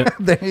review of it.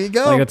 There you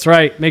go. Like, that's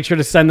right. Make sure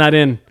to send that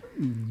in.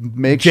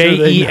 Make sure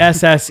they know.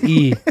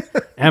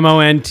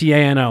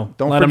 JESSEMONTANO.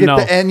 Don't Let them forget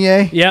know. the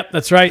Enye. Yep,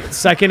 that's right.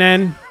 Second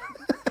N.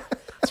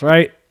 That's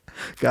right.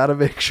 Got to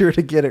make sure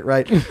to get it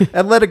right.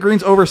 Athletic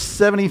Greens, over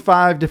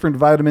 75 different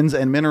vitamins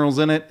and minerals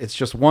in it. It's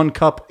just 1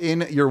 cup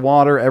in your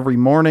water every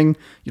morning.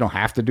 You don't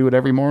have to do it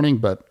every morning,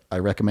 but I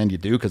recommend you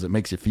do because it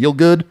makes you feel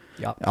good.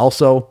 Yep.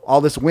 Also, all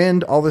this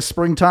wind, all this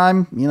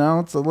springtime,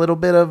 it's a little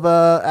bit of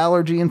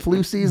allergy and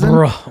flu season.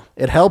 Bro.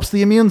 It helps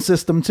the immune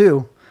system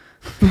too.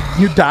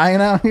 You dying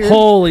out here?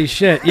 Holy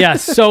shit. Yeah,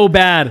 so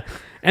bad.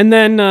 And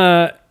then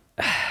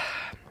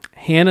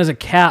Hannah's a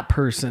cat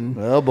person.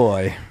 Oh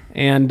boy.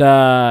 And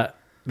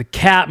the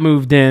cat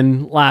moved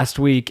in last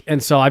week.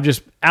 And so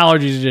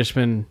allergies have just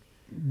been...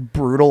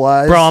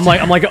 Brutalized. Bro, I'm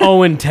like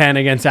 0-10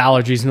 against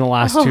allergies in the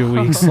last 2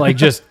 weeks. Like,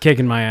 just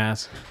kicking my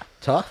ass.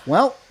 Tough.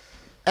 Well,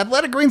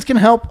 Athletic Greens can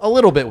help a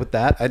little bit with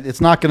that. It's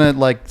not going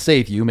to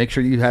save you. Make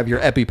sure you have your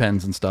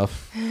EpiPens and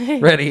stuff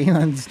ready.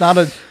 It's not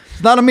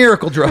a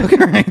miracle drug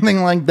or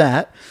anything like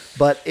that,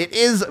 but it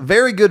is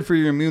very good for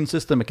your immune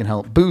system. It can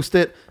help boost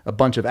it. A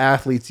bunch of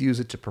athletes use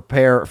it to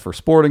prepare for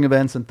sporting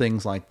events and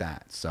things like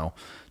that. So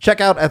check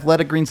out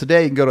Athletic Greens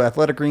today. You can go to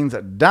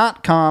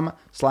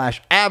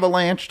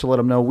athleticgreens.com/avalanche to let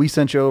them know we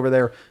sent you over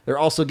there. They're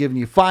also giving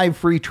you 5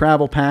 free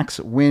travel packs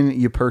when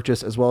you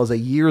purchase, as well as a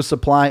year's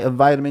supply of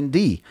vitamin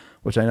D,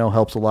 which I know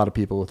helps a lot of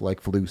people with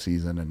flu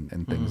season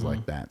and things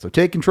like that. So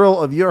take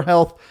control of your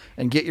health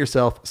and get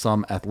yourself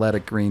some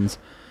Athletic Greens.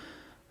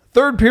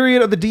 Third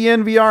period of the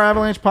DNVR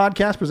Avalanche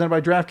podcast presented by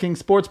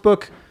DraftKings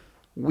Sportsbook.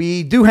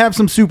 We do have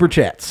some super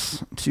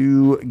chats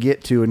to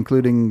get to,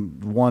 including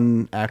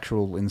one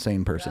actual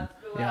insane person.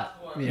 Yeah.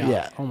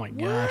 Oh my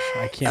gosh.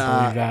 I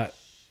can't believe that.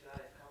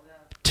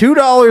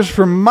 $2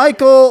 from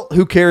Michael.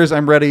 Who cares?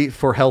 I'm ready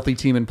for healthy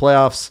team in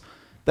playoffs.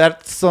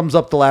 That sums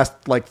up the last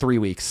 3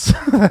 weeks.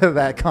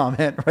 That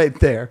comment right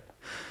there.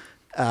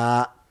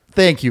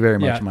 Thank you very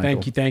much,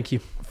 Michael. Thank you.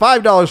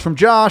 $5 from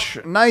Josh.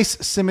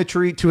 Nice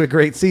symmetry to a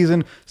great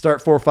season.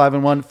 Start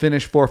 4-5-1,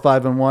 finish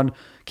 4-5-1.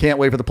 Can't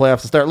wait for the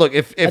playoffs to start. Look,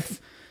 if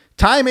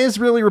time is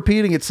really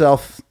repeating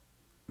itself,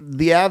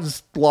 the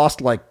Avs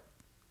lost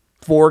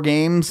 4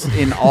 games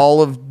in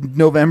all of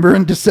November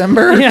and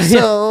December. Yeah.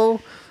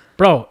 So,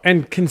 Bro,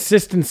 and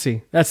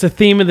consistency. That's the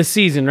theme of the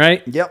season,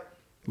 right? yep.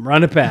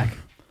 Run it back.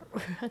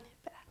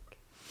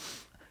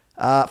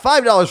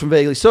 $5 from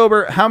Vaguely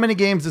Sober. How many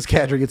games does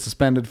Kadri get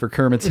suspended for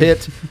Kermit's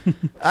hit?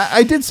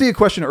 I did see a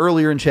question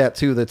earlier in chat,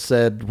 too, that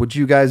said, would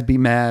you guys be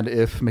mad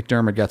if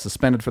McDermott got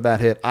suspended for that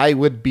hit? I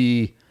would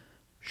be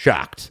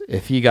shocked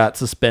if he got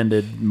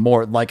suspended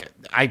more.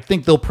 I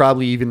think they'll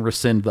probably even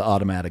rescind the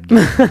automatic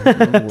game.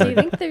 Do you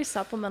think there's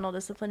supplemental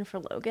discipline for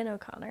Logan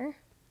O'Connor?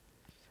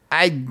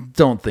 I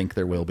don't think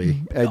there will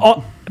be.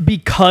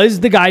 Because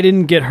the guy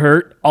didn't get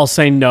hurt, I'll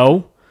say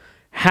no.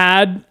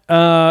 Had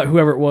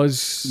whoever it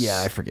was,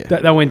 Yeah, I forget.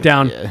 that went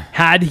down. Yeah.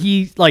 Had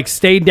he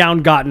stayed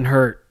down, gotten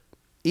hurt,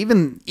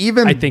 Even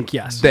I think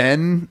yes.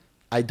 Then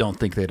I don't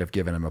think they'd have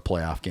given him a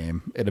playoff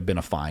game. It'd have been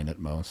a fine at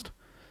most.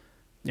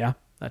 yeah,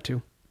 that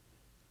too.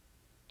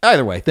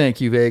 Either way,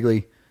 thank you,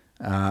 Vaguely.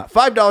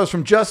 $5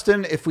 from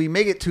Justin. If we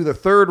make it to the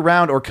third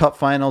round or cup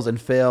finals and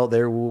fail,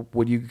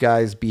 would you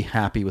guys be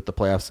happy with the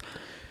playoffs?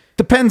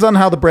 Depends on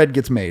how the bread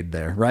gets made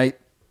there, right?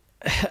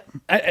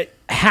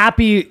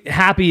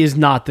 Happy is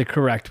not the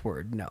correct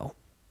word. No.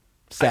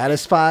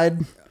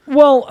 Satisfied.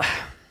 Well,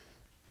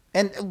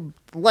 And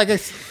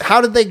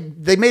how did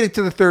they made it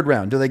to the third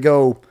round? Do they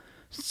go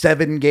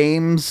 7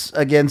 games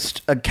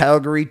against a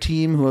Calgary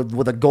team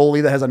with a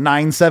goalie that has a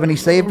 .970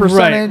 save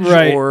percentage?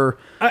 Right. Or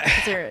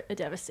Is there a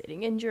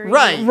devastating injury?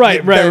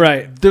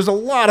 Right. There's a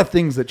lot of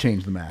things that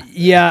change the match.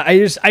 yeah,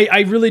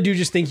 I really do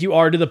just think you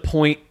are to the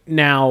point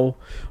now,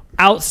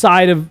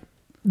 outside of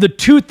the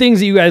 2 things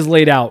that you guys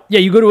laid out. Yeah,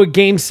 you go to a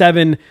game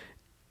 7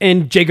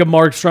 and Jacob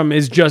Markstrom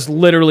is just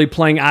literally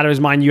playing out of his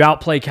mind. You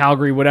outplay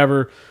Calgary,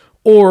 whatever,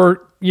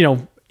 or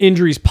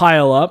injuries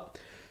pile up.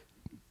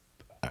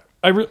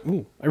 I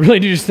really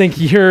do just think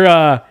you're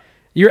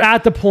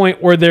at the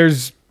point where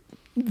there's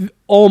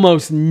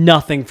almost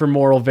nothing for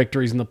moral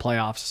victories in the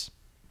playoffs.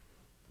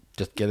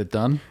 Just get it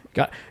done.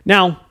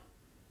 Now,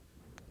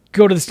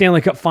 go to the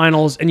Stanley Cup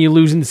Finals and you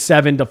lose in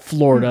 7 to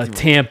Florida,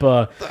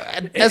 Tampa.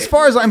 As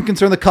far as I'm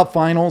concerned, the Cup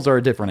Finals are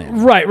a different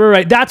animal.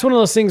 Right. That's one of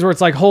those things where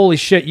it's like, holy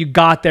shit, you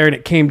got there and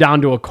it came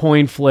down to a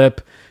coin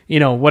flip,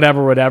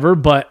 whatever.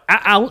 But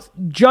out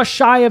just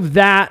shy of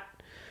that,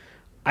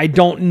 I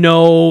don't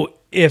know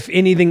if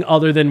anything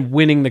other than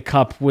winning the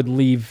cup would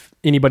leave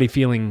anybody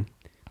feeling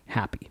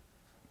happy.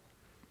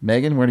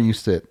 Megan, where do you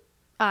sit?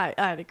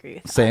 I'd agree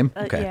with that. Same?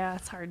 Okay. Yeah,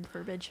 it's hard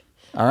verbiage.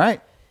 All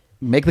right.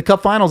 Make the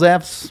Cup Finals,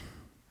 Avs.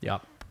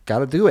 Yep. Got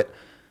to do it.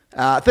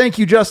 Thank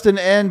you, Justin.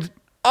 And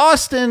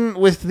Austin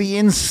with the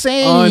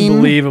insane,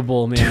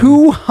 unbelievable, man,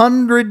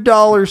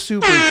 $200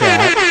 super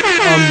chat.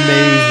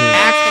 Amazing.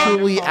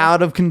 Actually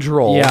out of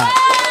control. Yeah.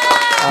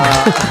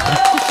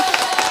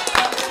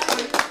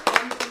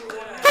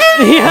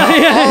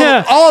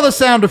 Yeah. All the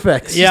sound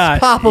effects. Yeah.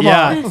 Just pop them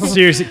on.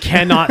 Seriously,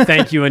 cannot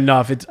thank you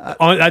enough.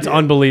 That's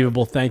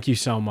unbelievable. Thank you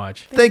so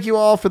much. Thank you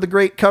all for the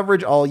great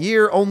coverage all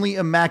year. Only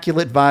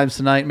immaculate vibes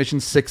tonight. Mission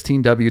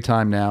 16W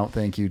time now.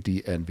 Thank you,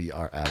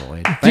 DNVR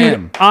Adelaide.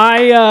 Dude,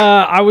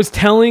 I was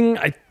telling,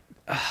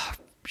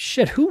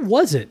 who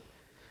was it?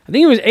 I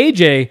think it was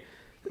AJ.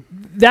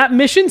 That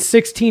Mission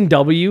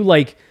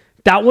 16W,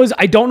 that was,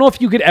 I don't know if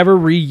you could ever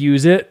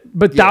reuse it,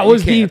 but that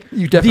was you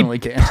definitely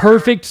the can.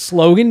 Perfect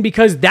slogan,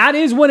 because that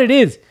is what it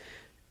is.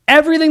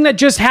 Everything that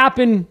just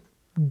happened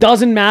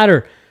doesn't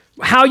matter.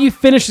 How you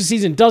finish the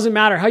season doesn't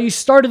matter. How you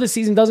started the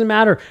season doesn't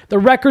matter. The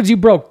records you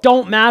broke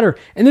don't matter.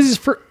 And this is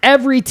for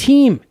every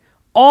team.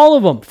 All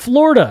of them.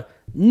 Florida.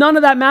 None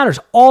of that matters.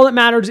 All that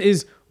matters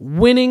is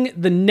winning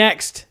the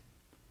next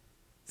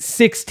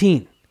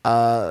 16.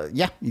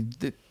 You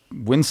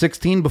win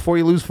 16 before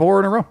you lose 4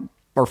 in a row.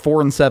 Or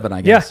 4 and 7, I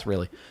guess,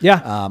 really.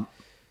 Yeah.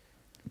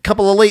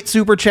 Couple of late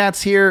super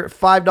chats here.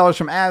 $5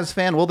 from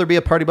AsFan. Will there be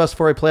a party bus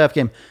for a playoff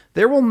game?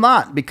 There will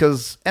not,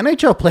 because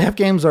NHL playoff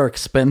games are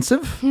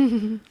expensive.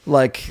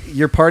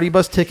 Your party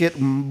bus ticket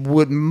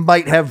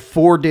might have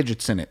 4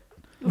 digits in it.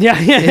 Yeah.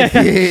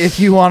 If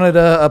you wanted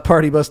a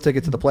party bus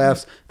ticket to the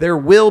playoffs. There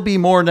will be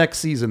more next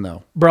season,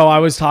 though. Bro, I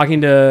was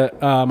talking to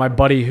my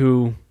buddy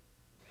who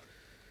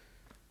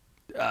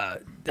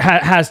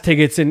has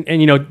tickets, and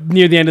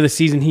near the end of the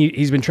season,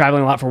 he's been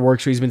traveling a lot for work,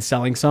 so he's been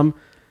selling some.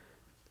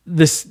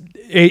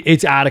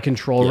 It's out of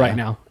control right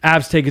now.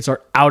 Avs tickets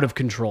are out of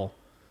control.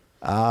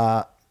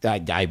 I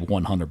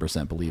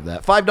 100% believe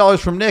that. $5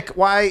 from Nick.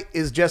 Why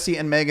is Jesse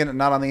and Megan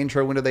not on the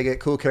intro? When do they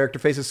get cool character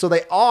faces? So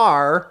they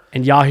are.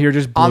 And Yahir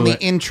just blew on the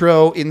it.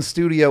 intro in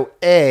Studio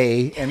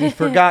A, and we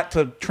forgot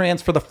to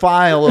transfer the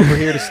file over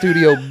here to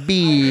Studio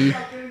B.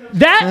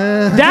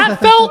 That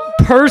felt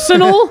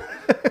personal.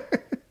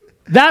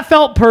 That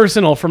felt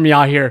personal from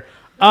Yahir.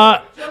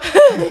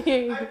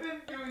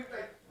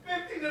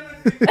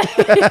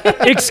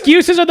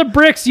 Excuses are the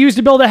bricks used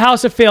to build a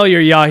house of failure,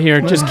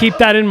 Yahir. Just keep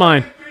that in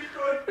mind.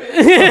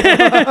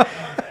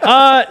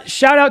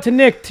 Shout out to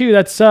Nick too.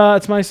 That's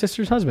my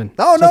sister's husband.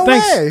 Oh, no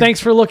way. Thanks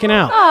for looking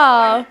out.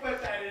 Oh,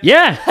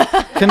 Yeah.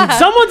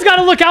 Someone's got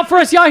to look out for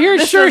us,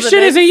 Yahir. Sure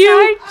shit isn't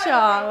you.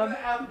 Job.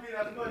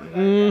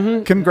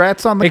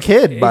 Congrats on the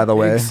kid, by the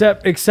way.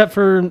 Except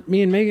for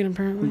me and Megan,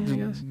 apparently, I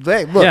guess.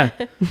 Hey, look,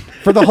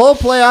 for the whole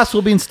playoffs,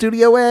 we'll be in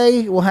Studio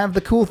A. We'll have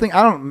the cool thing.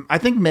 I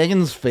think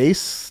Megan's face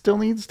still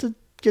needs to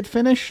get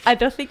finished. I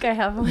don't think I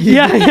have one.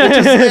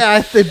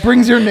 It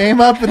brings your name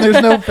up and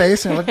there's no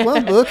face. And you're like,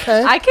 well,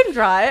 okay. I can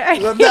draw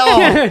it.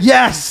 No,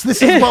 yes,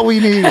 this is what we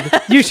need.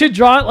 You should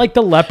draw it like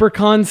the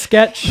Leprechaun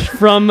sketch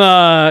from,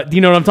 do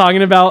you know what I'm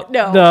talking about?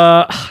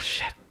 No.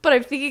 Shit. But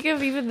I'm thinking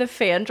of even the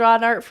fan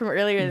drawn art from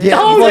earlier this Yeah.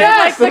 year. Oh,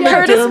 Like the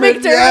Curtis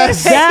McDermott.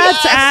 Yes.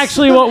 That's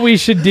actually what we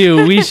should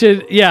do. We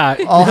should,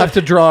 I'll have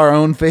to draw our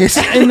own face.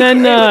 And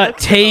then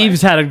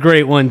Taves had a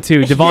great one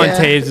too. Devon Yeah.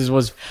 Taves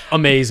was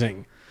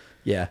amazing.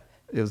 Yeah,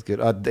 it was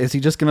good. Is he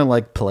just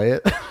gonna play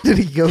it? Did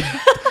he go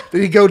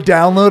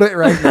download it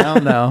right now?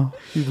 No,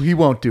 he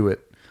won't do it.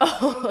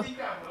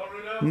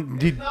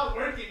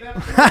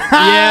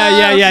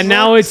 Yeah.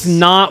 Now it's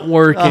not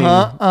working.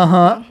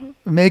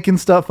 Making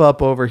stuff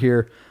up over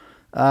here.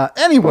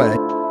 Anyway.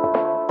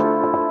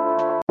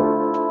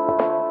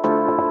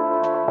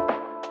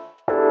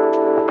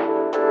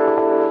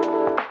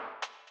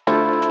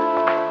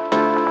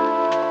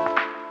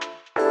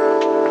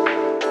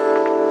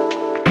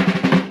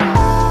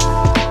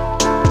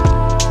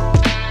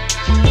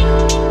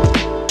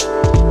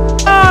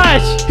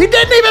 He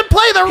didn't even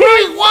play the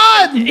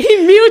right one.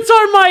 He mutes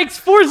our mics,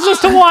 forces us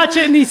to watch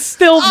it, and he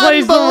still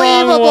plays the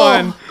wrong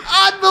one.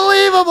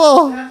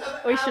 Unbelievable.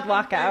 We should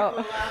walk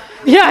out.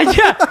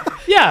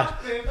 Yeah.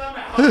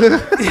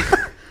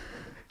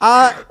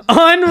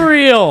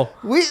 Unreal.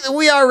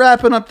 We are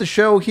wrapping up the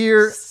show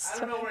here.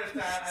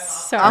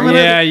 Sorry.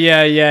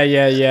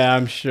 Yeah.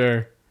 I'm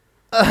sure.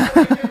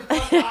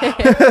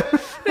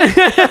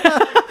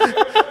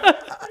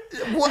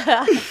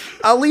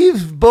 I'll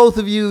leave both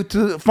of you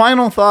to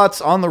final thoughts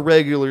on the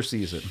regular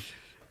season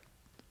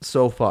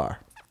so far.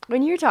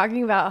 When you're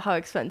talking about how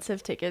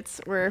expensive tickets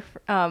were,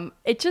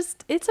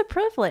 it's a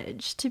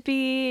privilege to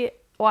be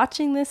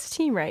watching this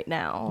team right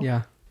now.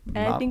 Yeah.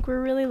 And I think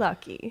we're really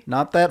lucky.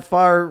 Not that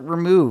far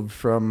removed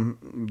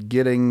from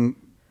getting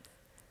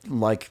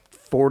like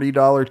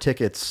 $40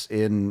 tickets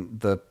in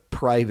the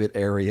private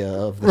area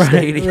of the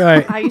stadium.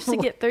 Right. I used to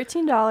get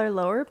 $13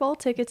 lower bowl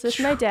tickets with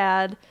my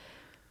dad.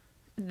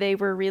 They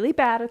were really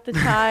bad at the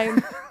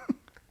time.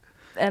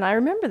 And I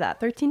remember that,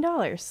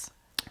 $13.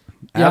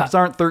 Yeah. Apps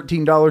aren't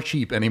 $13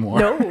 cheap anymore.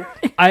 No.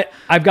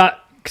 I've got,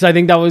 because I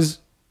think that was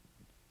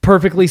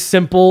perfectly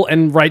simple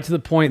and right to the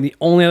point. The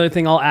only other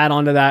thing I'll add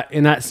on to that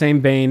in that same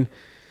vein,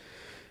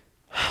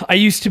 I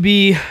used to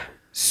be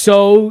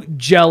so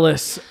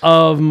jealous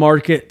of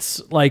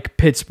markets like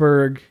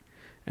Pittsburgh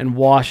and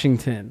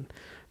Washington,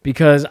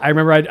 because I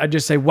remember I'd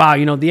just say, wow,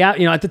 at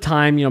the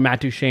time,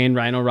 Matt Duchene,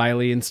 Ryan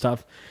O'Reilly and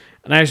stuff.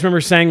 And I just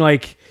remember saying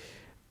like,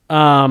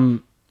 I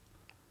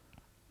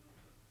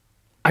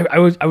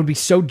would be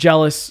so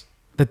jealous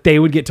that they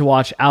would get to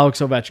watch Alex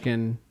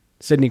Ovechkin,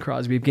 Sidney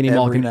Crosby, Evgeny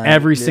Malkin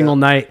every single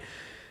night.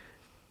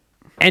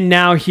 And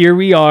now here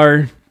we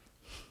are,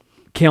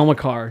 Cale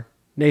Makar,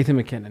 Nathan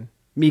McKinnon,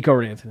 Mikko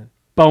Rantanen,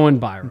 Bowen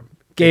Byram,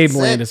 Gabe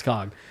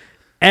Landeskog,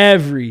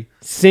 every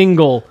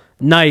single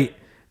night.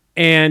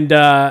 And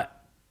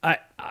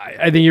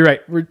I think you're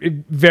right. We're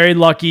very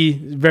lucky,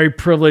 very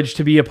privileged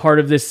to be a part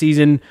of this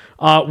season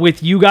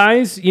with you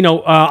guys.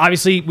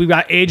 Obviously we've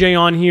got AJ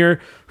on here,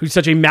 who's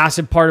such a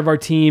massive part of our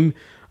team.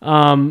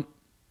 And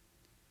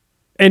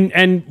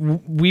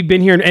we've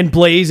been here, and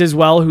Blaze as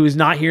well, who is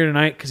not here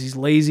tonight because he's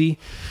lazy.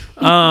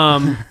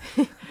 But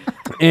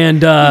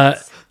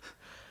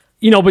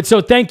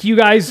so thank you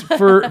guys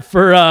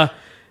for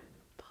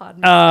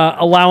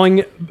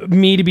allowing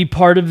me to be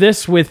part of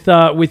this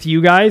with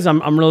you guys.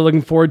 I'm really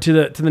looking forward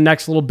to the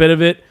next little bit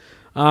of it,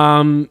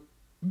 and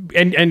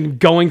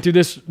going through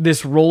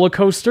this roller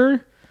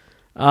coaster.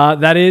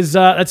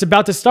 That's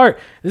about to start.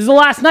 This is the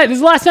last night. This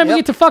is the last time we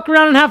get to fuck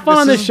around and have fun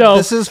on this show.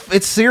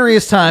 It's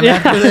serious time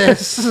after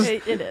this.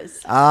 It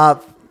is.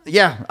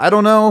 Yeah, I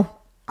don't know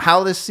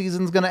how this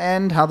season's going to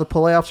end, how the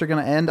playoffs are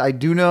going to end. I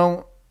do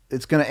know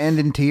it's going to end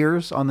in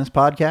tears on this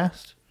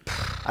podcast.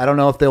 I don't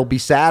know if they'll be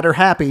sad or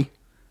happy,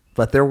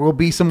 but there will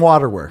be some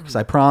waterworks.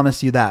 I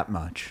promise you that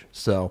much.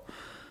 So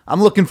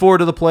I'm looking forward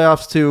to the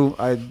playoffs too.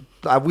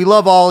 We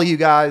love all of you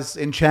guys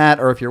in chat,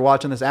 or if you're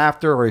watching this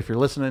after, or if you're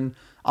listening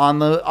on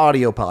the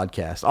audio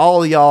podcast.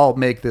 All of y'all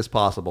make this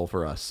possible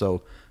for us.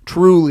 So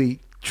truly,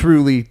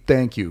 truly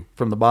thank you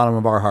from the bottom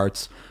of our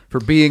hearts for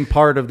being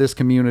part of this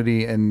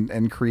community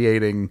and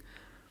creating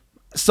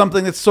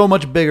something that's so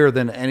much bigger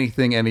than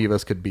anything any of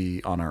us could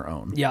be on our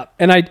own. Yeah,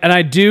 and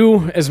I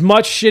do as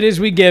much shit as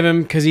we give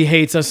him because he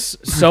hates us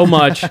so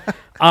much. Do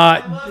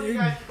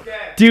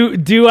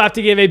have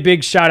to give a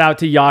big shout out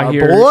to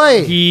Yahir.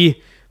 Boy.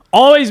 He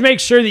always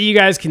makes sure that you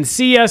guys can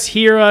see us,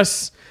 hear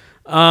us,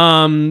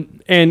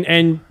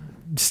 and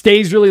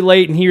stays really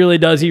late, and he really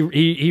does.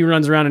 He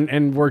runs around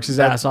and works his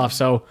ass off.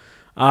 So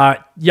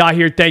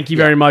Yahir, thank you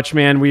very much,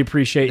 man. We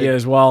appreciate you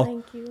as well.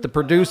 Thank you. The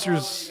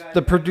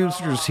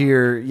producers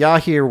here,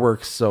 Yahir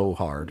works so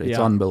hard. It's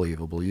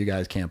unbelievable. You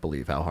guys can't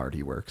believe how hard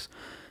he works.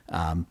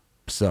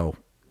 So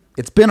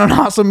it's been an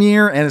awesome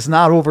year, and it's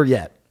not over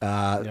yet.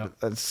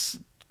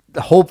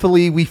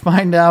 Hopefully we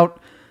find out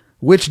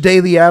which day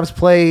the Avs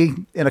play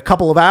in a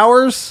couple of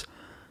hours.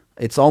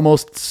 It's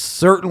almost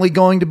certainly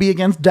going to be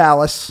against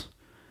Dallas.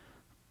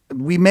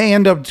 We may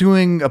end up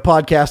doing a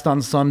podcast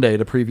on Sunday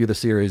to preview the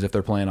series if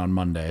they're playing on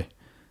Monday.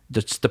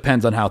 Just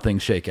depends on how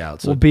things shake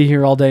out. So, we'll be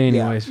here all day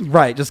anyways. Yeah,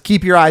 right. Just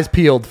keep your eyes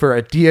peeled for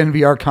a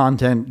DNVR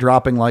content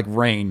dropping like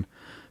rain.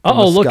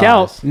 Look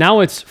out.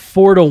 Now it's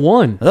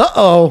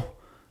 4-1.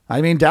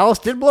 I mean, Dallas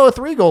did blow a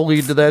 3-goal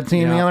lead to that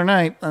team the other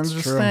night. I'm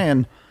just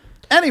saying.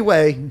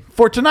 Anyway,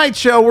 for tonight's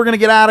show, we're going to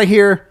get out of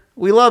here.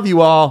 We love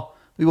you all.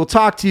 We will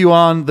talk to you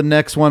on the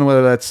next one,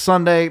 whether that's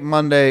Sunday,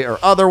 Monday, or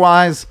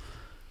otherwise.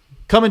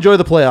 Come enjoy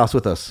the playoffs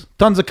with us.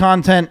 Tons of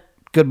content.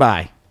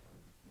 Goodbye.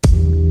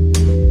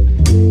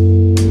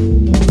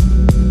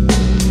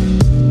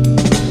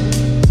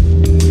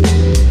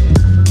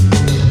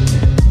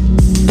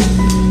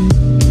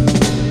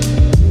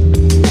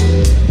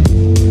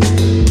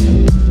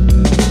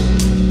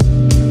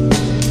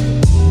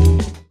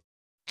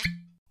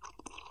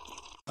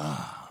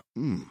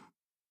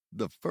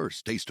 The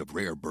first taste of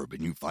rare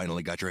bourbon you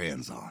finally got your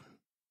hands on.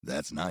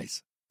 That's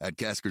nice. At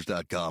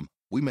Caskers.com,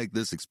 we make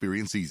this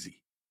experience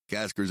easy.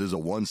 Caskers is a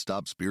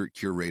one-stop spirit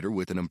curator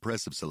with an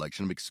impressive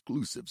selection of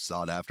exclusive,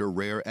 sought-after,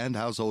 rare, and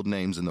household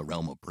names in the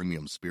realm of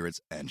premium spirits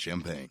and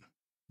champagne.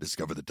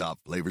 Discover the top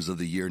flavors of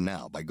the year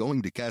now by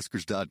going to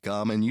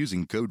Caskers.com and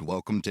using code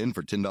WELCOME10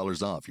 for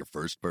 $10 off your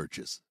first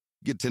purchase.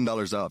 Get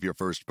 $10 off your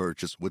first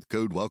purchase with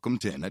code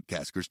WELCOME10 at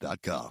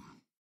Caskers.com.